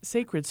stories,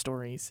 sacred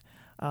stories,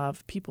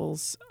 of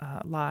people's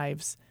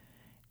lives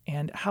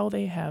and how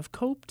they have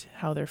coped,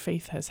 how their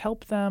faith has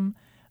helped them,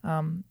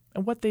 and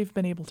what they've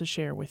been able to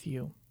share with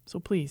you. So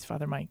please,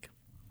 Father Mike.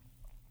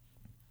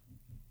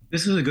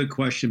 This is a good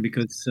question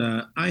because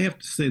I have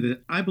to say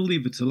that I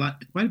believe it's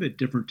quite a bit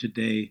different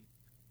today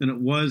than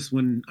it was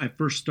when I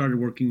first started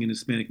working in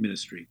Hispanic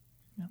ministry.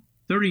 Yeah.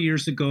 30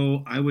 years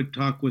ago, I would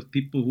talk with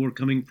people who were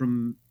coming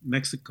from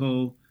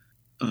Mexico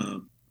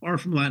or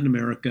from Latin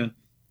America.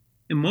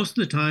 And most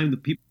of the time, the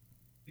people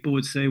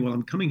would say, well,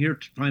 I'm coming here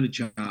to find a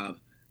job.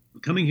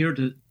 I'm coming here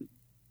to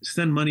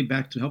send money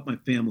back to help my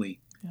family.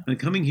 Yeah. I'm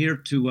coming here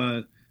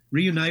to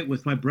reunite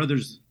with my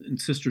brothers and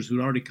sisters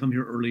who'd already come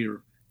here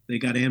earlier. They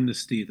got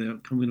amnesty. They're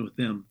coming with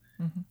them.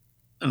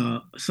 Mm-hmm.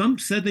 Some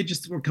said they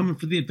just were coming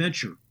for the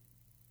adventure.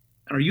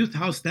 Our youth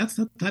house, that's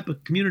the type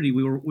of community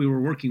we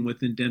were working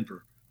with in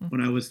Denver when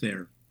I was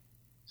there.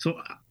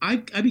 So I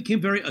became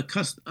very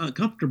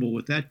comfortable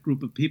with that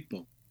group of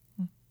people.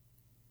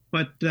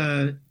 But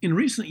in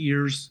recent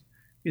years,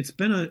 it's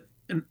been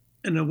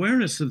an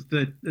awareness of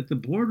that the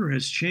border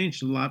has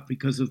changed a lot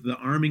because of the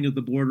arming of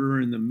the border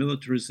and the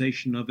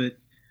militarization of it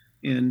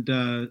and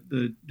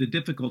the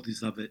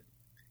difficulties of it.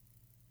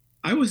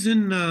 I was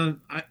in,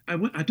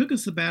 I took a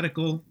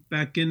sabbatical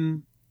back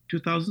in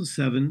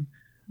 2007,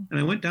 and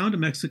I went down to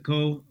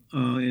Mexico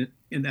and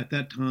at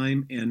that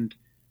time, and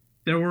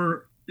there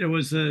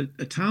was a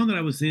town that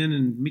I was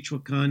in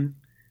Michoacan,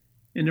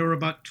 and there were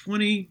about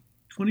 20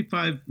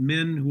 25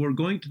 men who were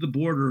going to the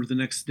border the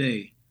next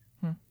day.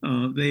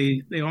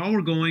 They all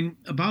were going.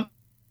 About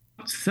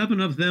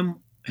 7 of them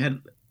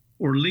had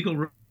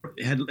legal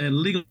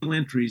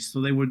entries,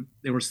 so they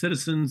were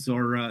citizens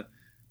or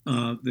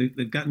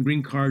they'd gotten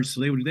green cards.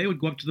 So they would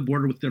go up to the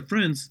border with their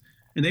friends,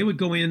 and they would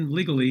go in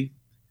legally.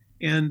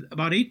 And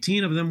about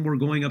 18 of them were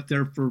going up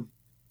there for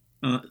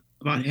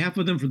about half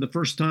of them for the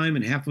first time,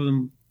 and half of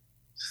them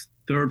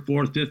third,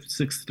 fourth, fifth,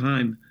 sixth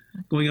time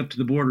going up to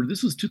the border.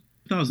 This was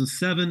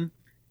 2007.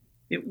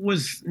 It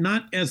was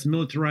not as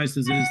militarized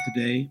as it is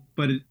today,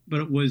 but it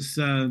was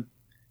a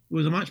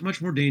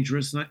much more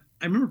dangerous. And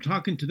I remember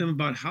talking to them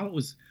about how it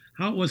was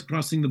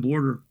crossing the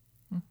border,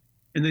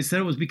 and they said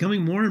it was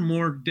becoming more and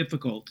more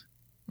difficult.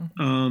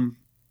 It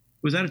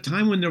was at a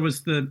time when there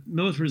was the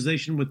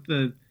militarization with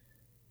the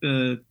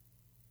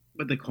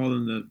what they call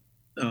them,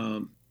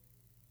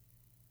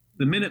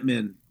 the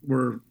Minutemen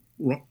were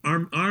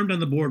armed on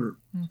the border,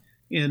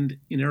 and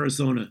in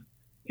Arizona.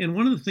 And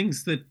one of the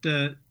things that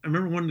I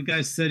remember one of the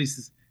guys said, he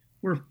says,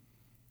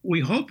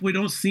 we hope we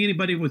don't see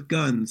anybody with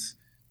guns,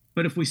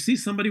 but if we see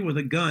somebody with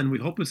a gun, we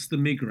hope it's the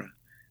migra,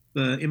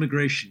 the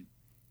immigration,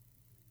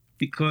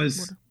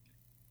 because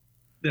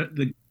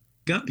the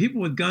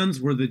people with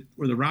guns were the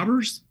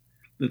robbers,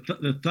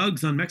 the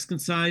thugs on Mexican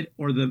side,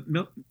 or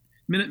the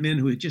Minutemen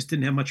who just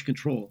didn't have much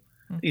control.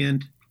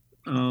 And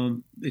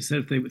they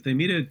said if they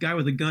meet a guy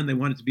with a gun, they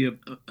want it to be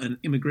an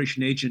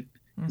immigration agent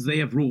because they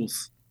have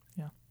rules.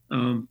 Yeah.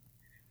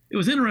 It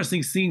was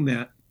interesting seeing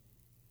that.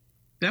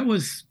 That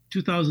was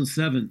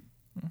 2007.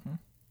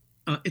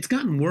 It's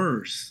gotten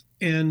worse,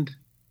 and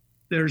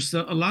there's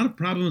a lot of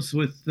problems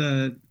with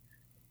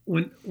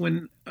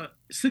when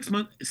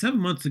 7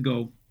 months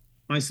ago,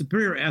 my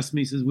superior asked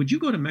me, he says, "Would you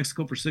go to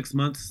Mexico for 6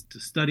 months to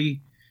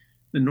study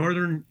the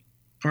northern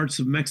parts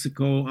of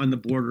Mexico on the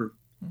border?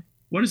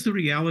 What is the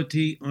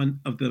reality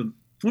of the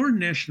foreign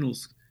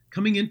nationals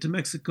coming into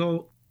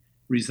Mexico,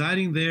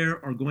 residing there,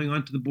 or going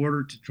onto the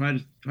border to try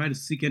to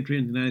seek entry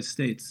into the United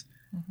States?"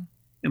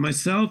 And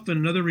myself and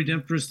another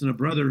Redemptorist and a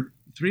brother,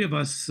 3 of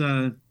us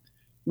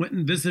went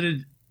and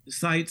visited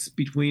sites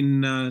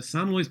between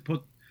San Luis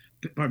Potosí.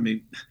 Pardon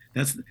me.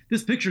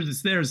 This picture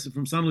that's there is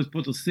from San Luis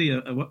Potosí,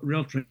 a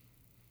rail train,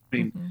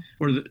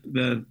 where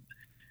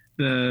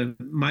the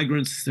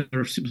migrants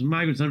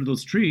under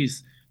those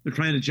trees, they're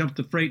trying to jump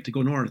the freight to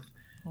go north.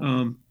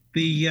 From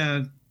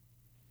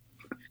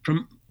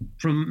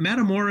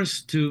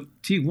Matamoros to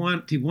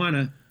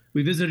Tijuana,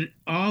 we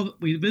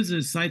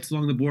visited sites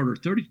along the border,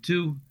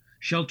 32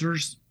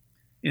 shelters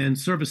and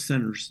service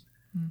centers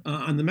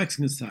on the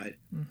Mexican side.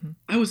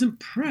 I was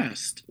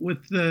impressed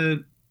with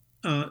the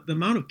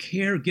amount of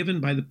care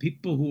given by the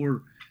people who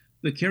were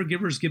the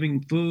caregivers,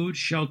 giving food,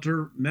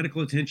 shelter,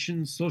 medical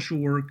attention, social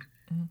work,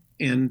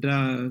 and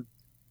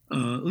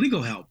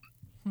legal help.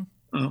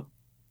 What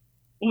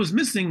was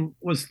missing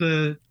was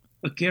a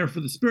care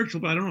for the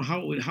spiritual, but I don't know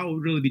how it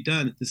would really be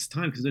done at this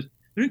time because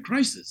they're in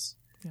crisis.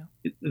 Yeah.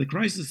 The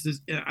crisis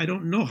is, I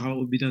don't know how it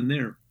would be done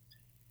there.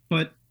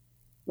 But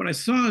what I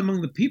saw among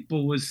the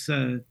people was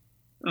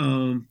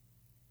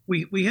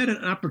we had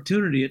an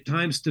opportunity at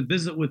times to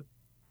visit with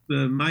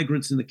the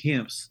migrants in the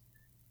camps.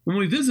 When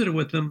we visited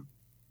with them,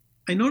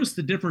 I noticed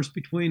the difference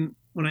between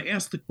when I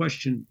asked the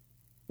question,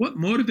 what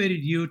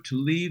motivated you to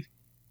leave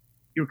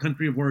your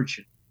country of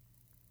origin?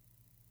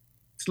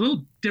 It's a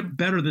little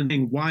better than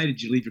saying, why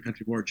did you leave your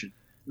country of origin?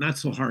 Not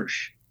so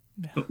harsh.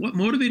 Yeah. But what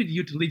motivated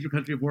you to leave your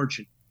country of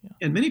origin? Yeah.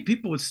 And many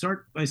people would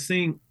start by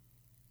saying,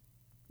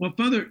 well,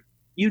 Father,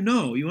 you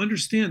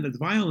understand that the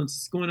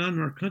violence is going on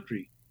in our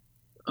country.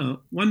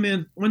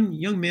 One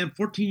young man,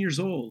 14 years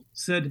old,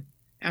 said,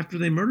 after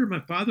they murdered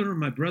my father and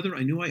my brother,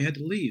 I knew I had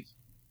to leave.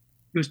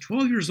 He was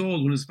 12 years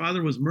old when his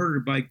father was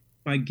murdered by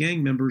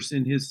gang members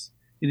in his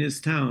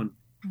town.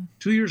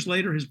 2 years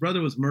later, his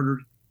brother was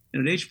murdered.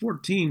 And at age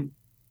 14,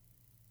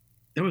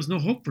 there was no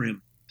hope for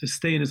him to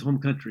stay in his home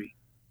country.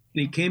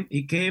 And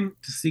he came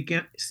to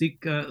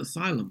seek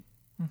asylum.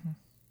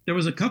 There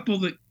was a couple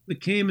that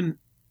came, and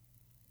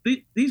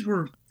these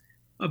were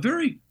a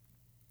very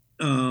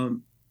a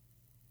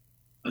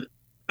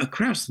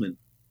craftsman,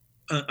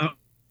 a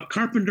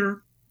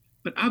carpenter,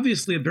 but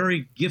obviously a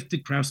very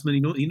gifted craftsman.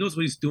 He knows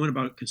what he's doing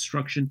about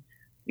construction,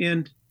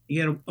 and he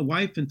had a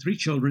wife and 3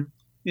 children.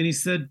 And he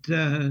said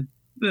the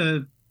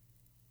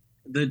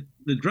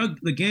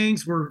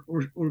gangs were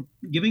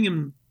giving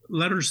him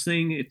letters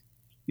saying,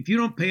 if you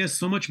don't pay us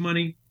so much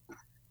money,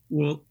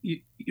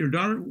 your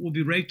daughter will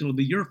be raped. It'll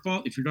be your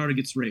fault if your daughter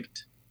gets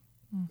raped.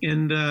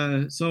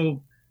 And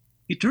so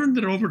he turned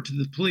it over to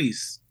the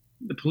police.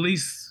 The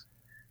police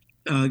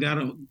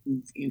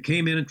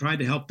came in and tried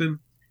to help him.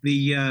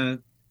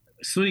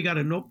 Soon he got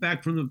a note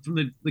back from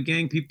the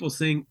gang people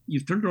saying,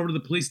 you've turned it over to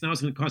the police, now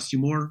it's going to cost you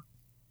more.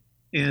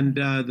 And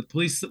the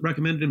police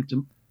recommended him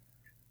to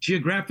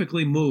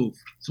geographically move.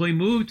 So he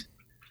moved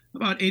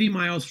about 80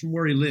 miles from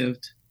where he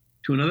lived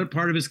to another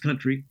part of his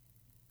country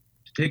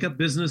to take up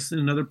business in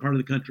another part of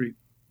the country.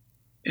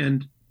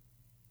 And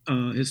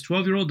his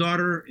 12-year-old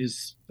daughter,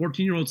 his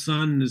 14-year-old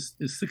son, and his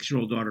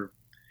 6-year-old daughter,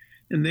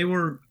 and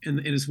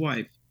and his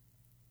wife.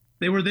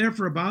 They were there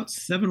for about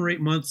 7 or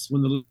 8 months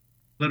when the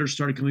letters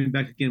started coming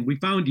back again. We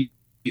found you.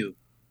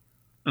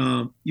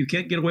 You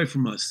can't get away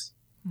from us.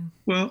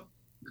 Well,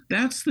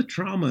 that's the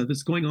trauma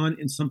that's going on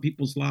in some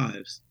people's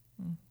lives.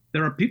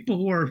 There are people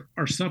who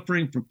are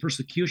suffering from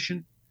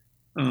persecution.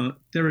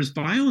 There is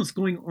violence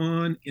going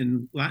on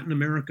in Latin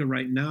America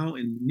right now,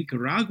 in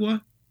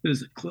Nicaragua,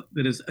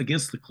 that is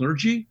against the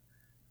clergy.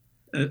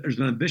 There's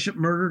been a bishop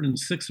murdered, and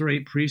 6 or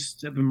 8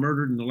 priests have been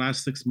murdered in the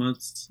last 6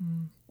 months.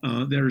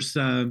 There's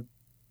a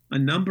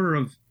number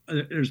of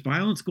there's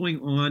violence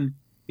going on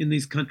in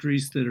these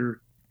countries that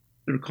are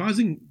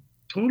causing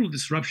total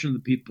disruption of the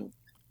people.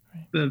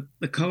 Right.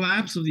 The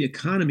collapse of the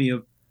economy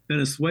of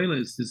Venezuela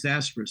is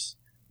disastrous,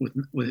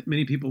 with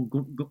many people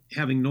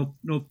having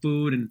no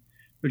food, and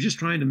they're just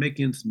trying to make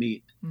ends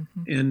meet.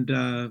 And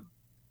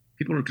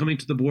people are coming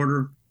to the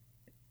border,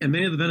 and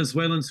many of the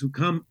Venezuelans who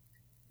come,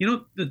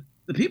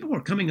 the people who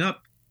are coming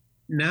up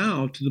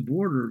now to the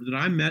border that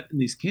I met in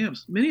these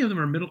camps, many of them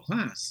are middle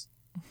class.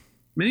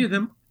 Many of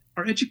them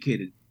are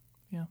educated.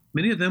 Yeah.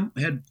 Many of them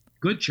had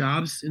good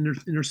jobs in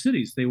their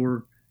cities. They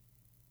were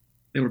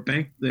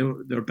bank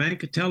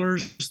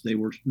tellers. They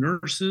were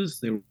nurses.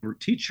 They were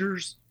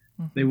teachers.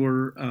 They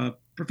were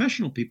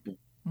professional people.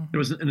 There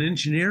was an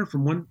engineer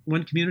from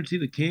one community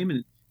that came,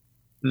 and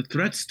the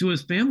threats to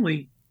his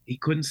family, he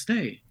couldn't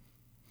stay.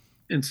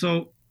 And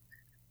so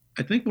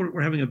I think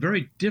we're having a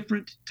very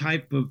different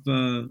type of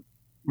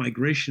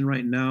migration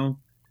right now.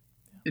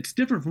 It's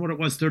different from what it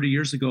was 30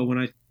 years ago when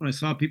I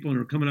saw people who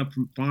were coming up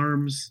from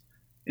farms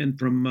and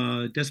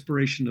from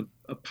desperation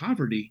of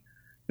poverty.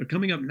 They're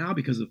coming up now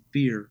because of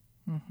fear.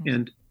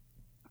 And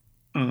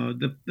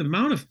the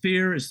amount of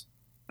fear is,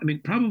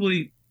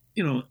 probably,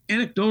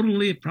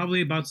 anecdotally,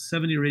 probably about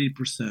 70 or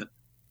 80%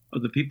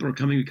 of the people are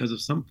coming because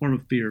of some form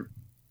of fear.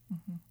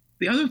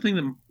 The other thing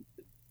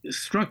that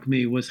struck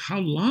me was how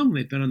long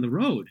they've been on the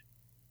road.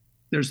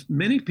 There's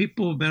many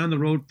people who've been on the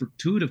road for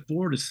 2 to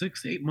 4 to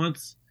 6, 8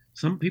 months.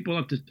 Some people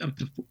up to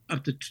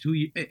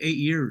 8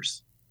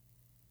 years.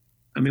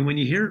 When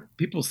you hear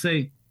people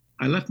say,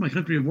 "I left my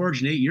country of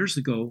origin 8 years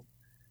ago,"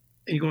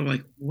 and you go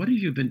like, "What have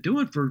you been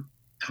doing for?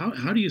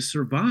 How do you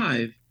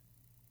survive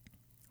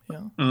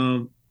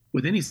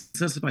with any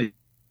sense of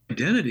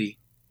identity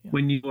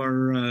when you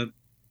are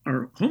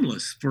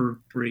homeless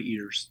for 8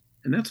 years?"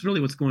 And that's really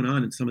what's going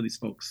on in some of these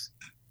folks.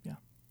 Yeah,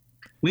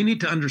 we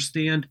need to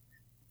understand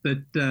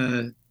that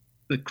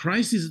the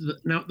crises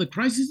at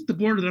the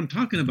border that I'm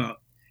talking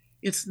about,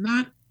 it's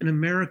not an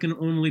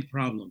American-only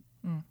problem.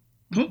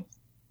 Pope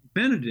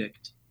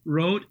Benedict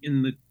wrote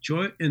in the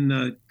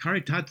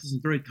Caritatis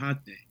in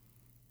Veritate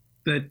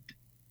that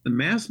the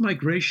mass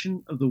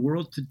migration of the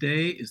world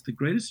today is the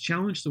greatest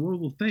challenge the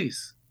world will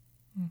face,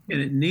 and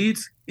it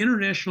needs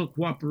international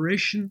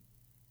cooperation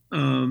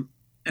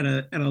at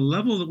a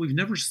level that we've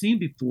never seen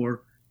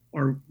before,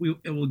 or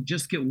it will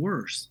just get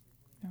worse.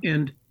 Yeah.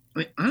 And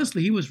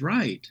honestly, he was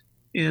right,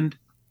 and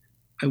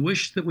I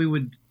wish that we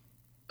would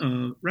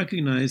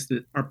recognize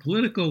that our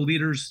political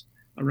leaders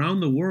around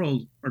the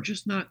world are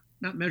just not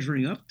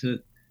measuring up to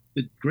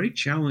the great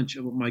challenge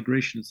of what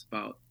migration is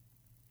about.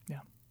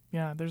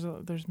 Yeah,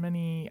 there's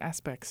many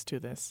aspects to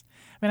this.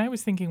 I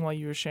was thinking while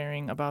you were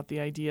sharing about the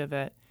idea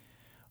that,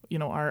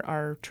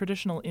 our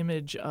traditional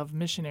image of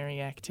missionary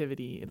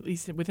activity, at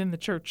least within the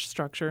church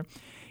structure,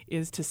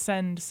 is to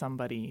send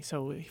somebody.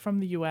 So from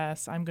the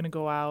U.S., I'm going to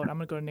go out, I'm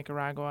going to go to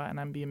Nicaragua, and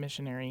I'm going to be a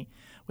missionary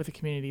with a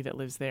community that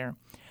lives there.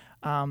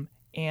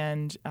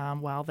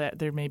 While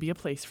there may be a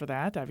place for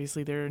that,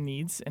 obviously there are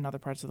needs in other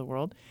parts of the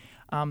world,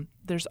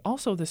 there's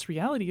also this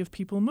reality of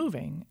people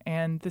moving.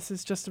 And this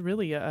is just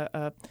really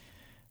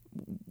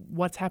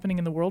what's happening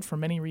in the world for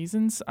many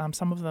reasons.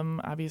 Some of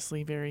them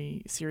obviously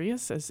very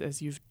serious,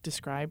 as you've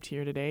described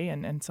here today,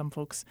 and some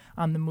folks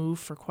on the move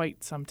for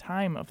quite some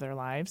time of their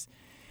lives.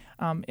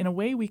 In a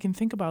way, we can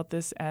think about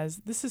this as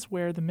this is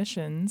where the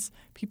missions,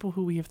 people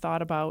who we have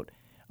thought about,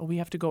 we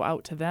have to go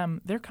out to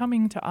them, they're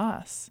coming to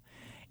us.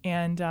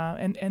 And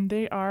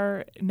they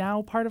are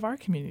now part of our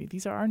community.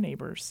 These are our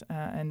neighbors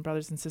and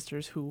brothers and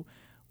sisters who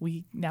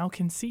we now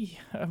can see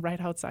right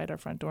outside our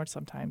front door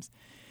sometimes.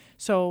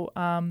 So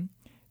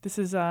this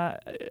is a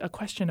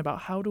question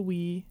about how do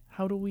we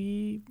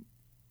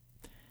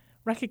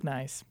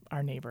recognize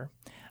our neighbor,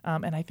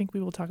 and I think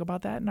we will talk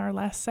about that in our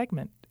last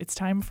segment. It's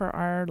time for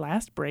our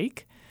last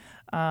break,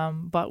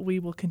 but we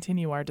will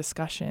continue our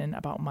discussion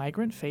about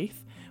migrant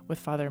faith with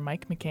Father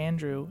Mike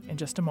McAndrew in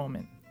just a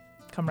moment.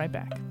 Come right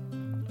back.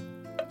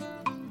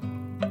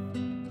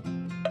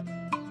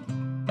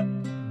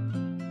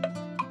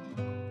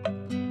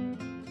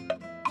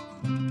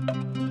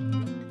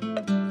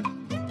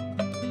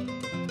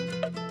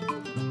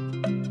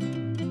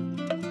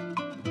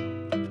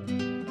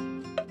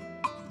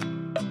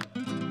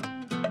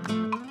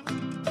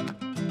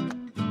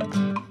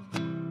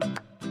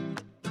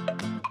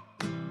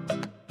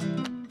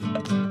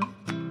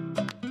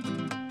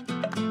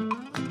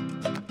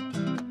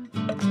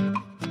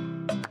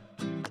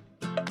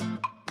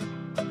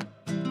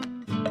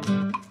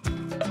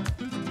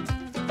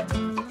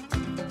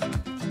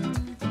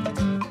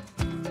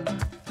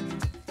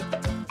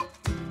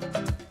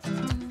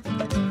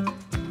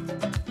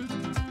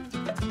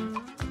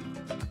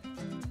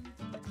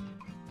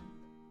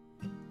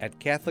 At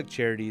Catholic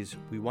Charities,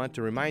 we want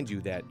to remind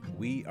you that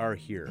we are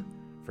here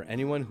for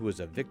anyone who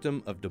is a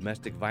victim of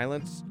domestic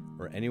violence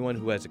or anyone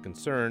who has a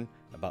concern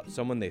about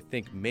someone they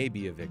think may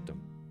be a victim.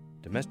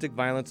 Domestic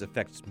violence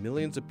affects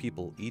millions of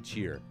people each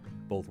year,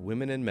 both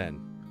women and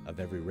men, of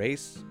every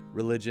race,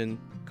 religion,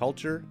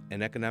 culture,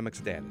 and economic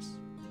status.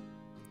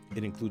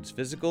 It includes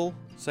physical,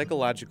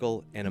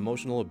 psychological, and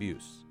emotional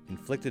abuse,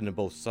 inflicted in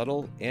both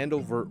subtle and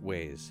overt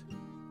ways.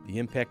 The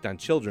impact on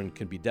children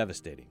can be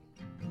devastating.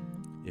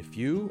 If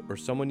you or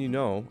someone you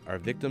know are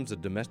victims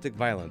of domestic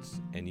violence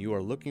and you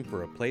are looking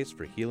for a place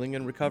for healing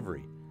and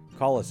recovery,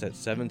 call us at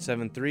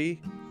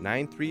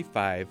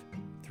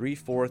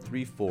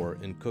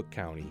 773-935-3434 in Cook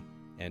County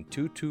and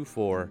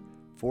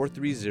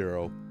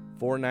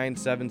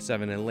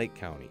 224-430-4977 in Lake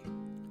County.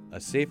 A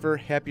safer,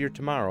 happier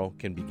tomorrow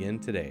can begin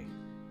today.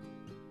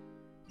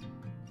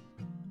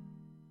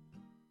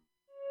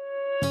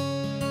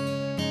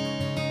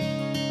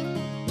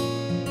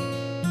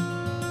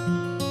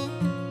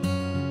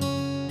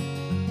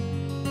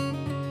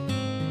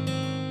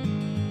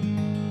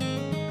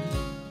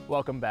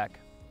 Welcome back.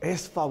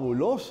 Es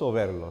fabuloso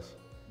verlos.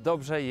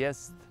 Dobrze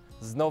jest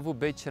znowu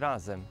być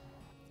razem.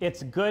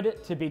 It's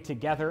good to be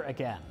together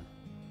again.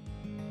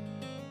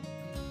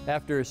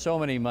 After so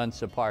many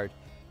months apart,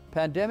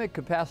 pandemic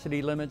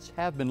capacity limits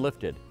have been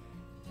lifted,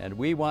 and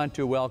we want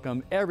to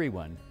welcome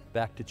everyone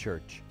back to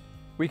church.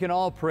 We can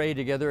all pray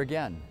together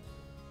again.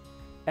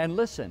 And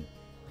listen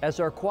as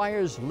our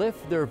choirs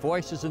lift their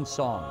voices in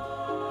song.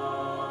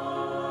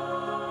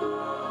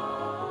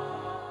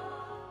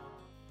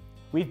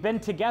 We've been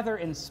together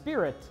in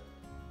spirit.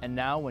 And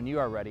now, when you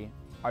are ready,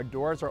 our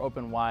doors are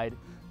open wide.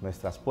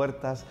 Nuestras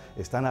puertas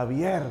están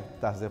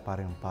abiertas de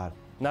par en par.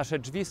 Nasze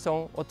drzwi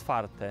są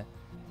otwarte.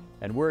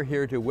 And we're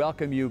here to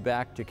welcome you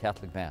back to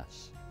Catholic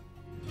Mass.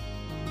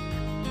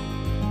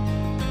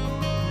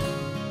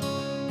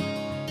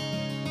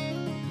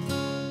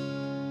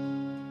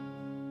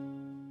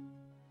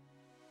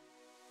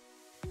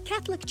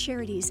 Catholic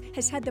Charities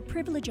has had the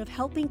privilege of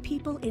helping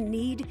people in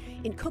need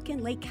in Cook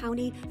and Lake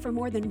County for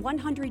more than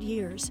 100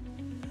 years.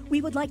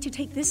 We would like to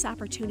take this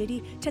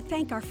opportunity to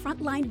thank our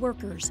frontline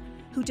workers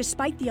who,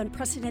 despite the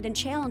unprecedented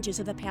challenges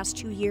of the past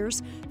 2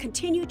 years,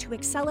 continue to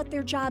excel at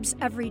their jobs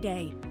every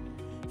day.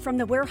 From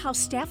the warehouse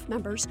staff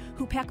members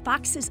who pack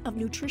boxes of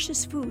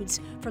nutritious foods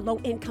for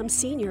low-income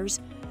seniors,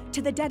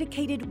 to the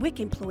dedicated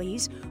WIC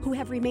employees who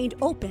have remained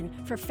open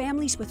for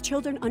families with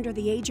children under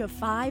the age of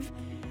 5,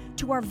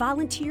 to our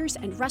volunteers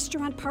and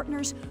restaurant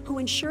partners who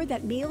ensure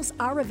that meals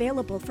are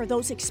available for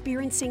those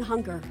experiencing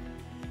hunger,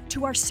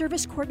 to our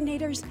service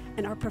coordinators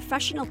and our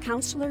professional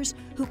counselors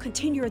who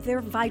continue their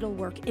vital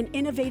work in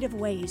innovative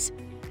ways,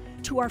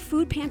 to our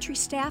food pantry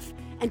staff,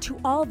 and to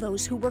all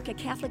those who work at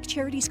Catholic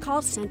Charities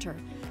Call Center,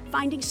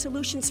 finding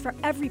solutions for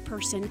every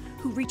person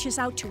who reaches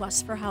out to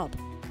us for help.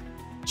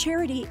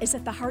 Charity is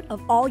at the heart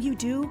of all you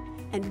do,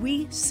 and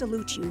we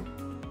salute you.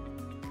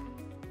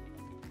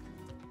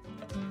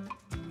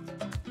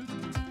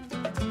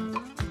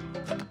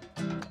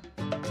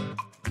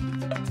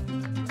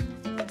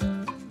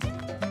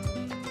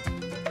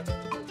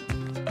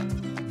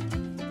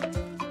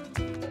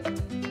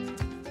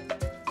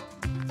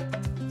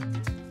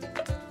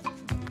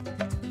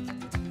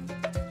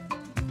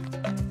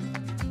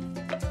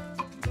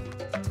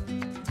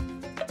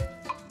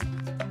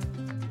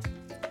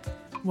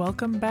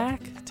 Welcome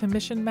back to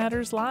Mission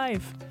Matters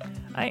Live.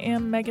 I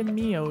am Megan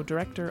Mio,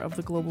 Director of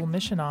the Global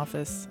Mission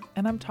Office,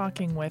 and I'm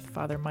talking with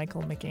Father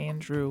Michael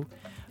McAndrew,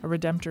 a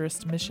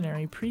Redemptorist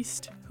missionary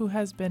priest who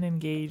has been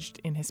engaged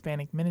in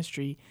Hispanic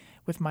ministry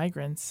with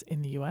migrants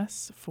in the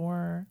U.S.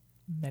 for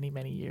many,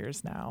 many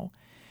years now.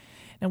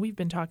 And we've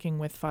been talking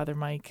with Father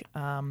Mike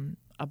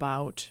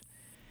about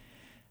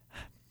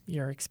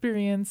your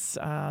experience,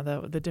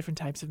 the different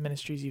types of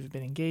ministries you've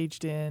been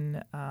engaged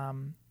in,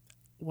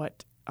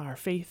 what our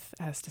faith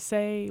has to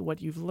say, what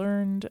you've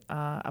learned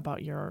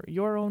about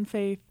your own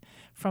faith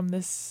from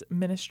this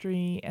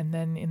ministry. And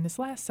then in this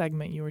last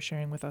segment, you were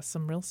sharing with us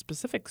some real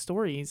specific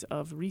stories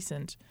of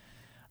recent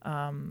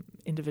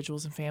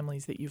individuals and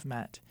families that you've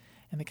met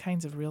and the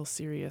kinds of real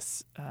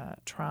serious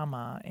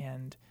trauma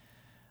and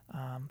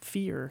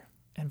fear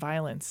and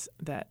violence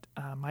that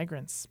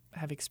migrants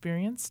have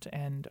experienced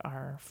and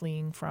are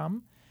fleeing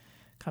from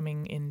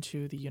coming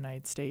into the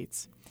United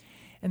States.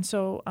 And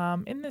so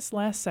in this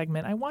last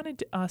segment, I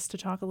wanted us to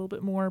talk a little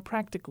bit more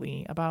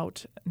practically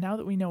about, now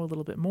that we know a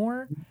little bit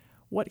more,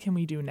 what can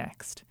we do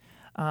next?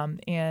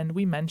 And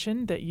we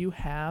mentioned that you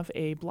have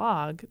a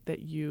blog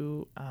that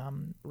you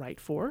write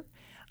for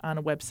on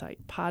a website,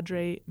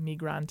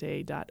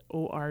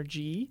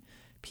 padremigrante.org,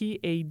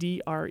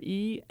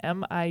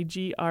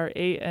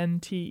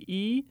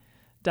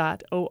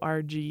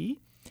 padremigrante.org.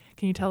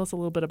 Can you tell us a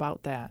little bit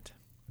about that?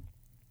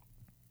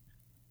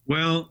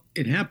 Well,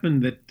 it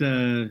happened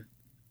that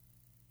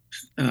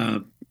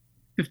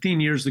 15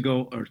 years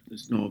ago, or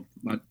no,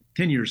 about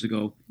 10 years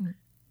ago,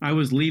 I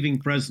was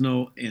leaving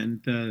Fresno, and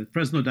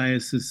Fresno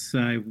Diocese,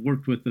 I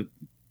worked with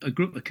a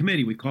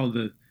committee we called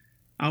the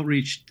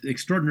Outreach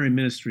Extraordinary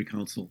Ministry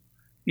Council.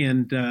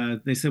 and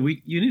they said,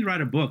 you need to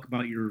write a book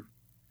about your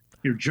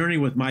journey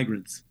with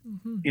migrants.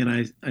 Mm-hmm.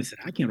 And I said,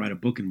 I can't write a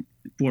book in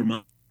 4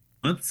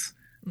 months.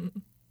 Mm-hmm.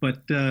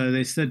 But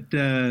they said,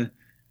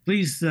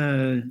 please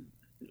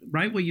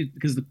write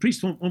because the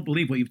priest won't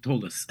believe what you've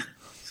told us.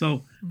 So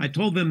mm-hmm. I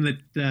told them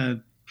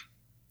that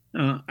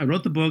I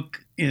wrote the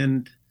book,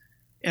 and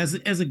as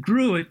it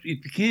grew,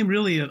 it became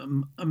really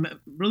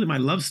really my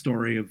love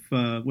story of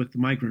with the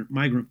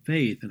migrant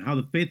faith and how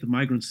the faith of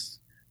migrants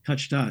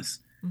touched us.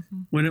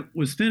 Mm-hmm. When it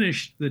was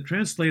finished, the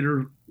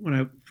translator,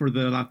 for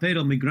the La Fe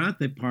del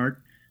Migrante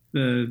part,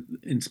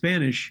 in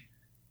Spanish,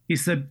 he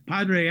said,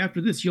 "Padre,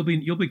 after this, you'll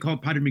be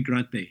called Padre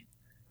Migrante."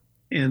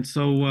 And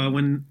so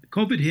when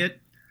COVID hit,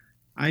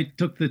 I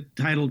took the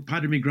title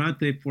Padre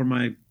Migrante for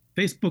my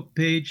Facebook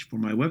page, for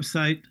my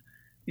website,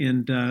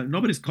 and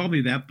nobody's called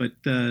me that, but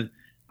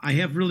I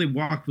have really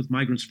walked with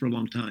migrants for a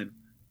long time.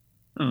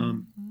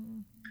 Mm-hmm.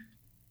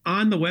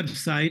 On the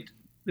website,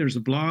 there's a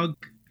blog,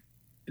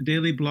 a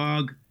daily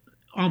blog,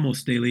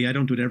 almost daily. I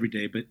don't do it every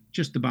day, but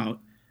just about.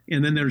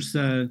 And then there's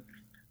a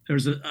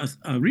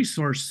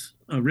resource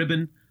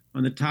ribbon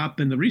on the top,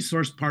 and the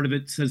resource part of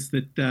it says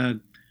that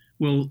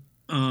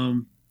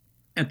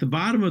at the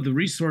bottom of the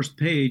resource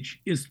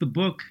page is the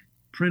book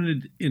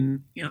printed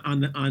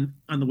on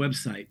the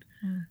website.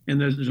 Mm. And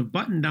there's a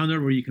button down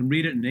there where you can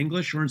read it in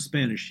English or in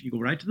Spanish. You go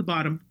right to the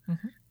bottom.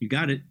 Mm-hmm. You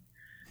got it.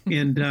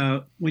 And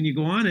when you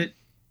go on it,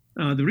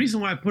 the reason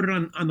why I put it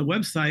on the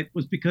website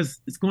was because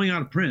it's going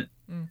out of print.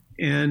 Mm.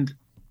 And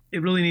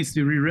it really needs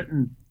to be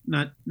rewritten,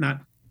 not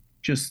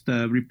just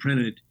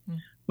reprinted. Mm.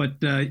 But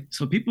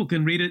so people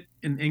can read it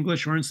in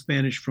English or in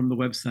Spanish from the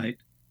website.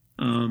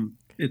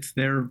 It's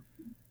there.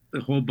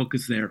 The whole book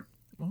is there.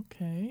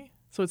 Okay.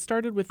 So it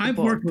started with the I've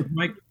book. worked with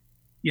Mike.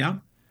 Yeah.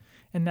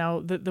 And now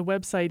the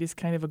website is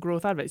kind of a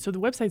growth out of it. So the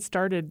website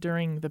started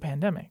during the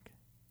pandemic.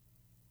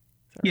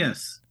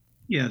 Yes.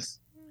 Yes.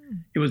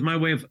 It was my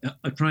way of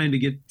trying to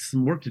get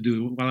some work to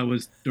do while I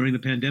was during the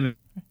pandemic.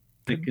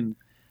 And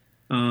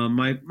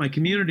my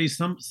community,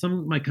 some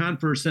of my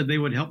converts said they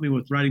would help me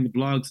with writing the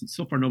blogs, and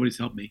so far nobody's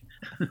helped me.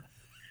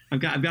 I've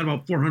got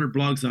about 400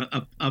 blogs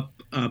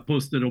up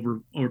posted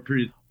over a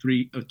period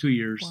of 2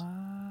 years.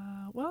 Wow.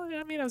 Well,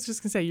 I mean, I was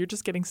just gonna say you're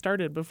just getting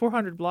started, but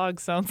 400 blogs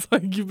sounds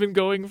like you've been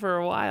going for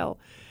a while.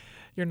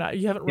 You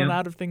haven't run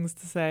out of things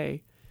to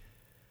say.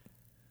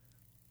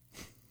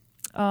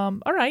 All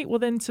right. Well,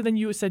 then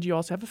you said you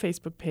also have a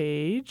Facebook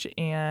page,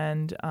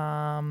 and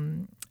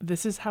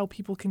this is how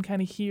people can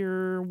kind of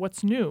hear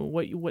what's new,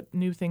 what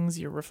new things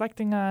you're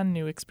reflecting on,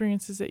 new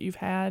experiences that you've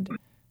had.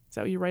 Is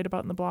that what you write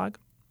about in the blog?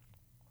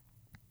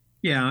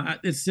 Yeah,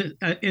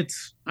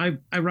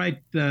 I write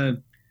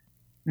the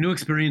new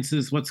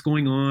experiences, what's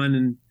going on,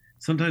 and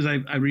sometimes I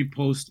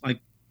repost.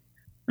 Like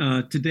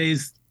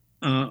today's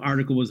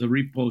article was a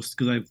repost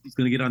because I was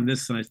going to get on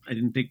this, and I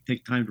didn't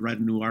take time to write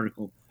a new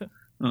article.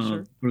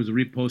 Sure. It was a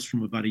repost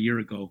from about a year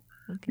ago,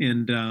 okay.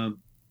 And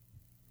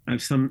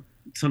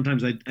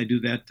sometimes I do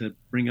that to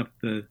bring up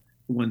the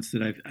ones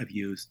that I've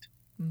used.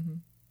 Mm-hmm.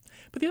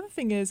 But the other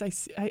thing is,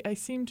 I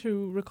seem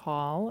to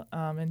recall,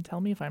 and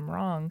tell me if I'm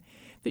wrong,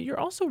 that you're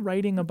also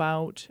writing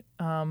about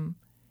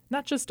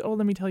not just,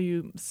 let me tell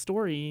you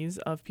stories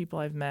of people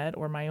I've met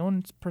or my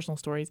own personal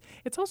stories.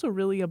 It's also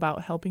really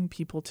about helping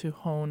people to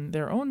hone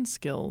their own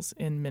skills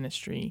in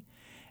ministry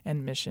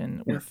and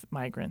mission with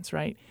migrants,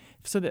 right?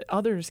 So that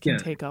others can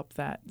take up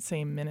that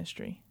same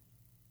ministry,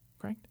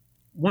 correct?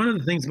 One of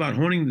the things about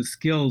honing the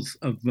skills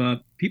of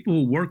people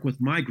who work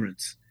with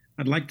migrants,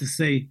 I'd like to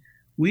say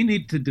we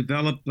need to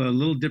develop a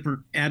little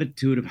different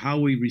attitude of how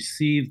we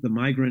receive the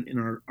migrant in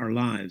our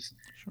lives.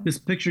 Sure. This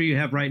picture you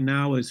have right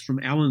now is from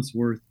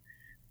Allensworth.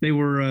 They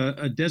were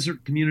a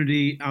desert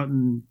community out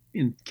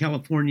in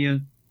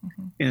California,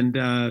 mm-hmm. and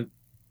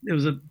it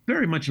was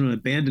very much an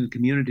abandoned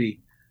community.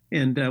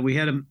 And we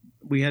had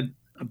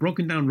a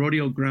broken down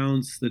rodeo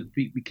grounds that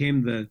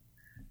became the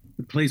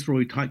place where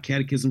we taught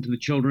catechism to the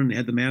children. They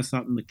had the mass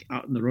out in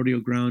the rodeo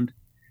ground.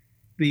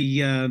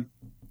 The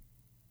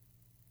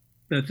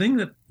thing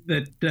that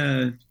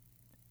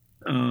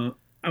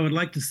I would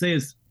like to say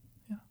is,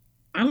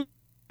 I would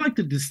like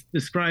to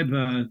describe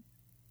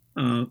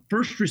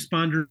first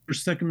responders,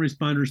 second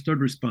responders, third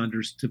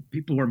responders to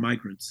people who are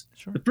migrants.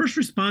 Sure. The first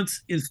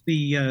response is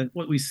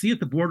what we see at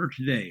the border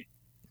today,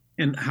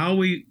 and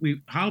how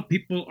how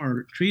people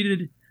are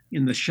treated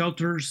in the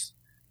shelters,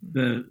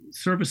 the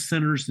service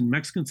centers in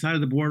Mexican side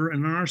of the border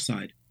and on our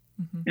side.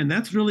 Mm-hmm. And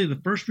that's really the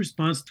first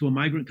response to a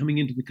migrant coming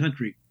into the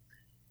country.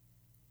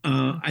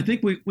 I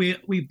think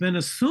we've been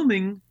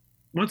assuming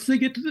once they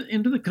get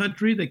into the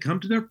country, they come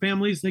to their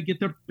families, they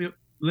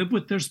live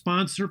with their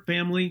sponsor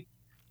family,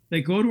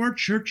 they go to our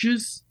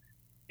churches,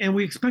 and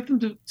we expect them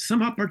to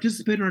somehow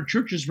participate in our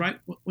churches right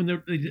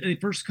when they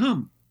first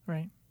come.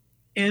 Right.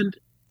 And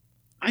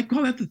I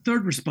call that the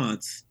third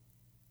response.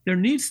 There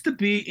needs to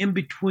be in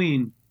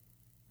between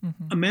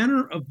mm-hmm. a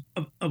manner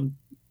of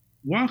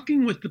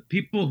walking with the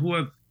people who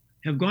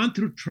have gone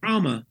through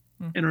trauma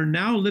mm-hmm. and are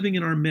now living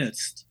in our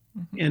midst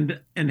mm-hmm.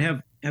 and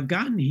have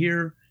gotten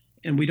here,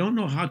 and we don't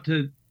know how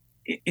to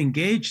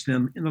engage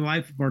them in the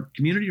life of our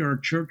community or our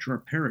church or our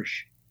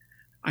parish.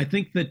 I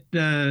think that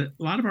a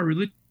lot of our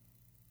religious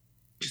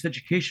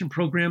education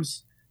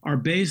programs are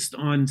based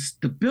on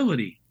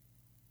stability.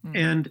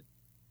 And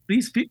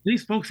these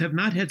folks have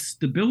not had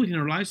stability in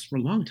their lives for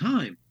a long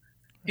time.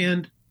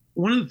 And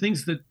one of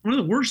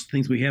the worst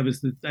things we have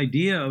is the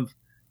idea of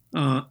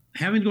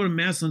having to go to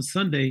Mass on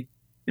Sunday.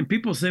 And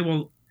people say,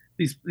 well,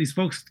 these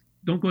folks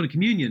don't go to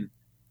communion.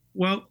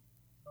 Well,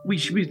 we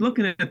should be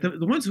looking at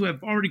the ones who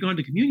have already gone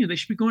to communion. They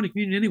should be going to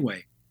communion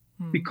anyway,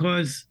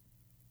 because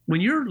when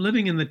you're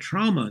living in the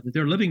trauma that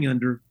they're living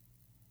under,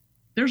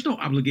 there's no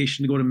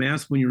obligation to go to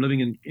Mass when you're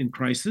living in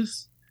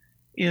crisis.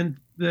 And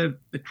the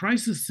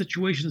crisis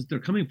situations they're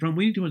coming from,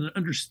 we need to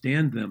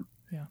understand them.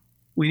 Yeah.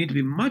 We need to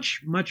be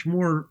much, much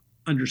more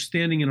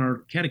understanding in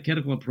our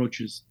catechetical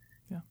approaches.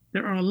 Yeah.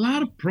 There are a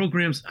lot of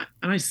programs,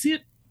 and I see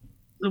it,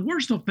 the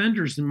worst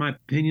offenders, in my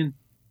opinion,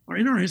 are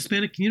in our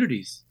Hispanic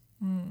communities,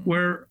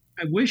 where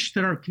I wish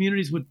that our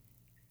communities would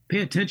pay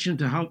attention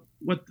to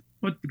what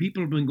the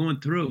people have been going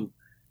through.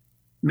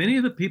 Many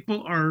of the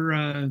people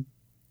are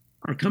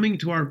coming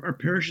to our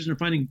parishes and are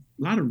finding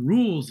a lot of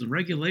rules and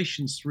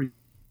regulations for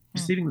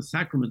receiving the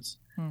sacraments.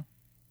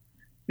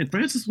 And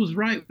Francis was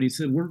right when he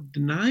said, we're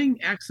denying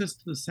access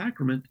to the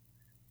sacrament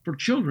for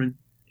children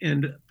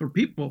and for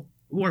people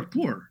who are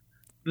poor.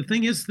 The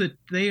thing is that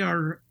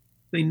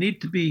we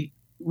need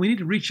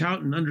to reach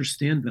out and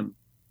understand them.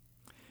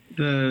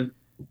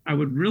 I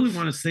would really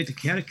want to say to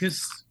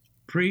catechists,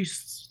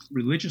 priests,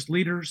 religious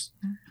leaders,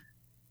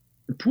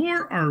 the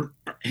poor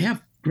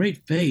have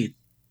great faith.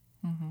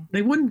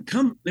 They wouldn't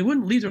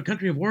leave their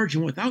country of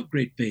origin without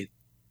great faith.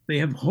 They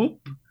have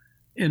hope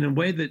in a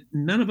way that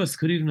none of us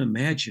could even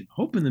imagine.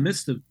 Hope in the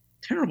midst of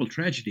terrible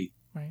tragedy.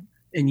 Right.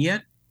 And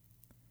yet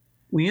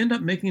we end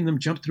up making them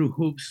jump through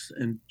hoops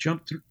and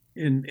jump through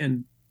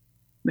and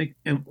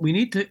we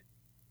need to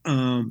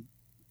or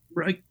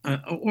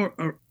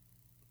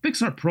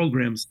fix our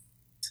programs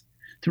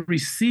to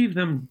receive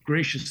them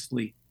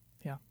graciously,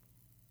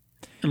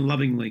 and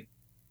lovingly.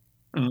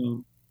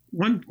 One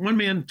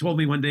man told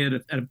me one day at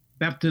a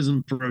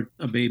baptism for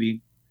a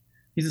baby,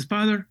 he says,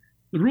 "Father,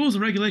 the rules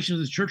and regulations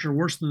of the church are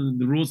worse than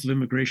the rules of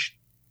immigration."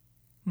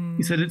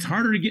 He said it's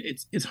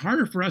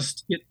harder for us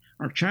to get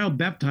our child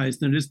baptized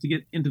than it is to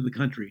get into the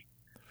country.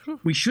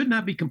 We should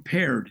not be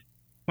compared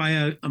by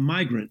a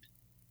migrant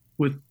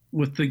with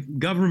the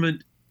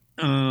government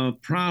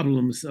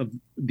problems of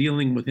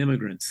dealing with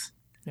immigrants.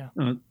 Yeah.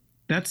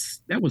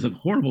 That was a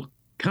horrible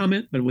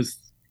comment, but it was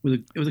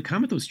a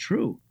comment that was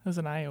true. That was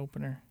an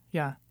eye-opener.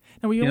 Yeah.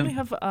 Now, we only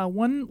have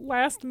 1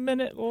 last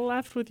minute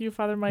left with you,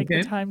 Father Mike.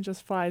 Okay. The time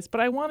just flies.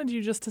 But I wanted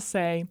you just to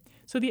say,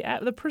 so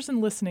the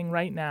person listening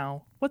right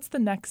now, what's the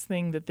next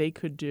thing that they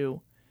could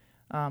do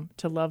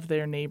to love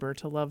their neighbor,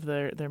 to love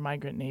their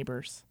migrant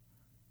neighbors?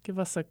 Give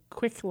us a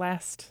quick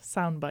last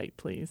soundbite,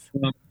 please.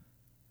 Well,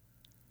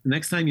 the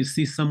next time you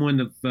see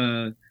someone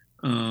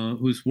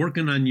who's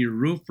working on your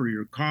roof or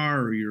your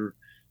car or your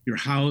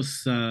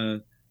house,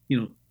 say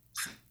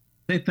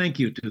thank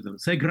you to them.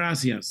 Say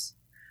gracias.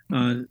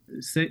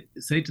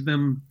 Say to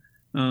them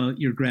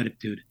your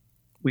gratitude.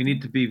 We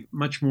need to be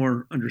much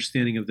more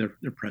understanding of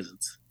their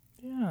presence.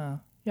 Yeah.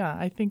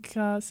 I think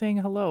saying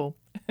hello,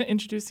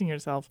 introducing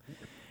yourself,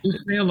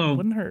 say hello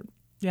wouldn't hurt.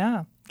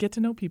 Yeah. Get to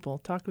know people,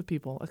 talk with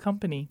people,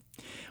 accompany.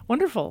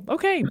 Wonderful.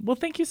 Okay. Well,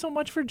 thank you so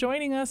much for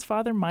joining us,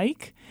 Father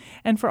Mike,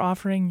 and for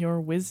offering your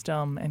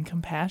wisdom and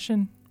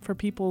compassion for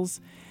peoples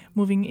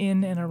moving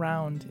in and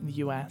around in the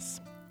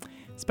U.S.,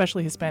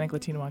 especially Hispanic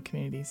Latino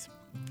communities.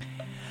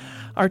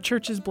 Our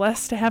church is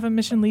blessed to have a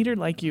mission leader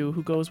like you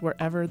who goes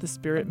wherever the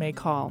Spirit may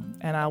call.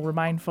 And I'll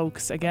remind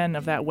folks again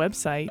of that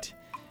website,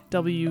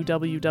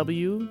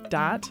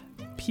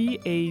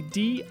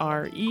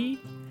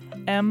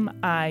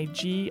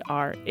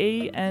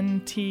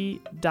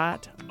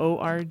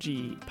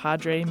 www.padremigrant.org,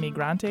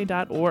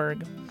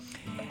 padremigrante.org.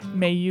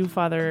 May you,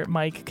 Father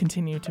Mike,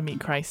 continue to meet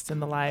Christ in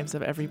the lives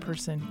of every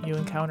person you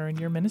encounter in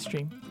your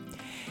ministry.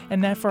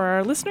 And that for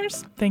our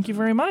listeners, thank you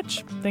very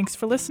much. Thanks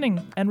for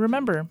listening. And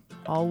remember,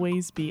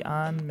 always be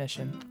on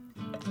mission.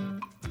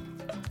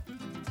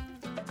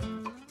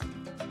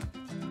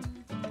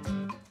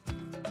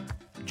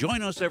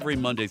 Join us every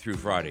Monday through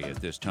Friday at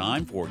this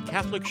time for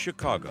Catholic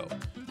Chicago.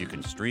 You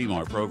can stream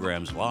our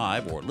programs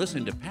live or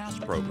listen to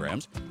past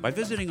programs by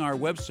visiting our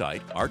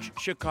website,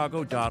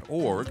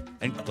 archchicago.org,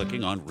 and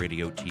clicking on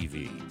Radio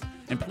TV.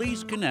 And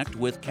please connect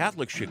with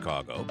Catholic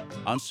Chicago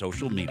on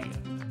social media.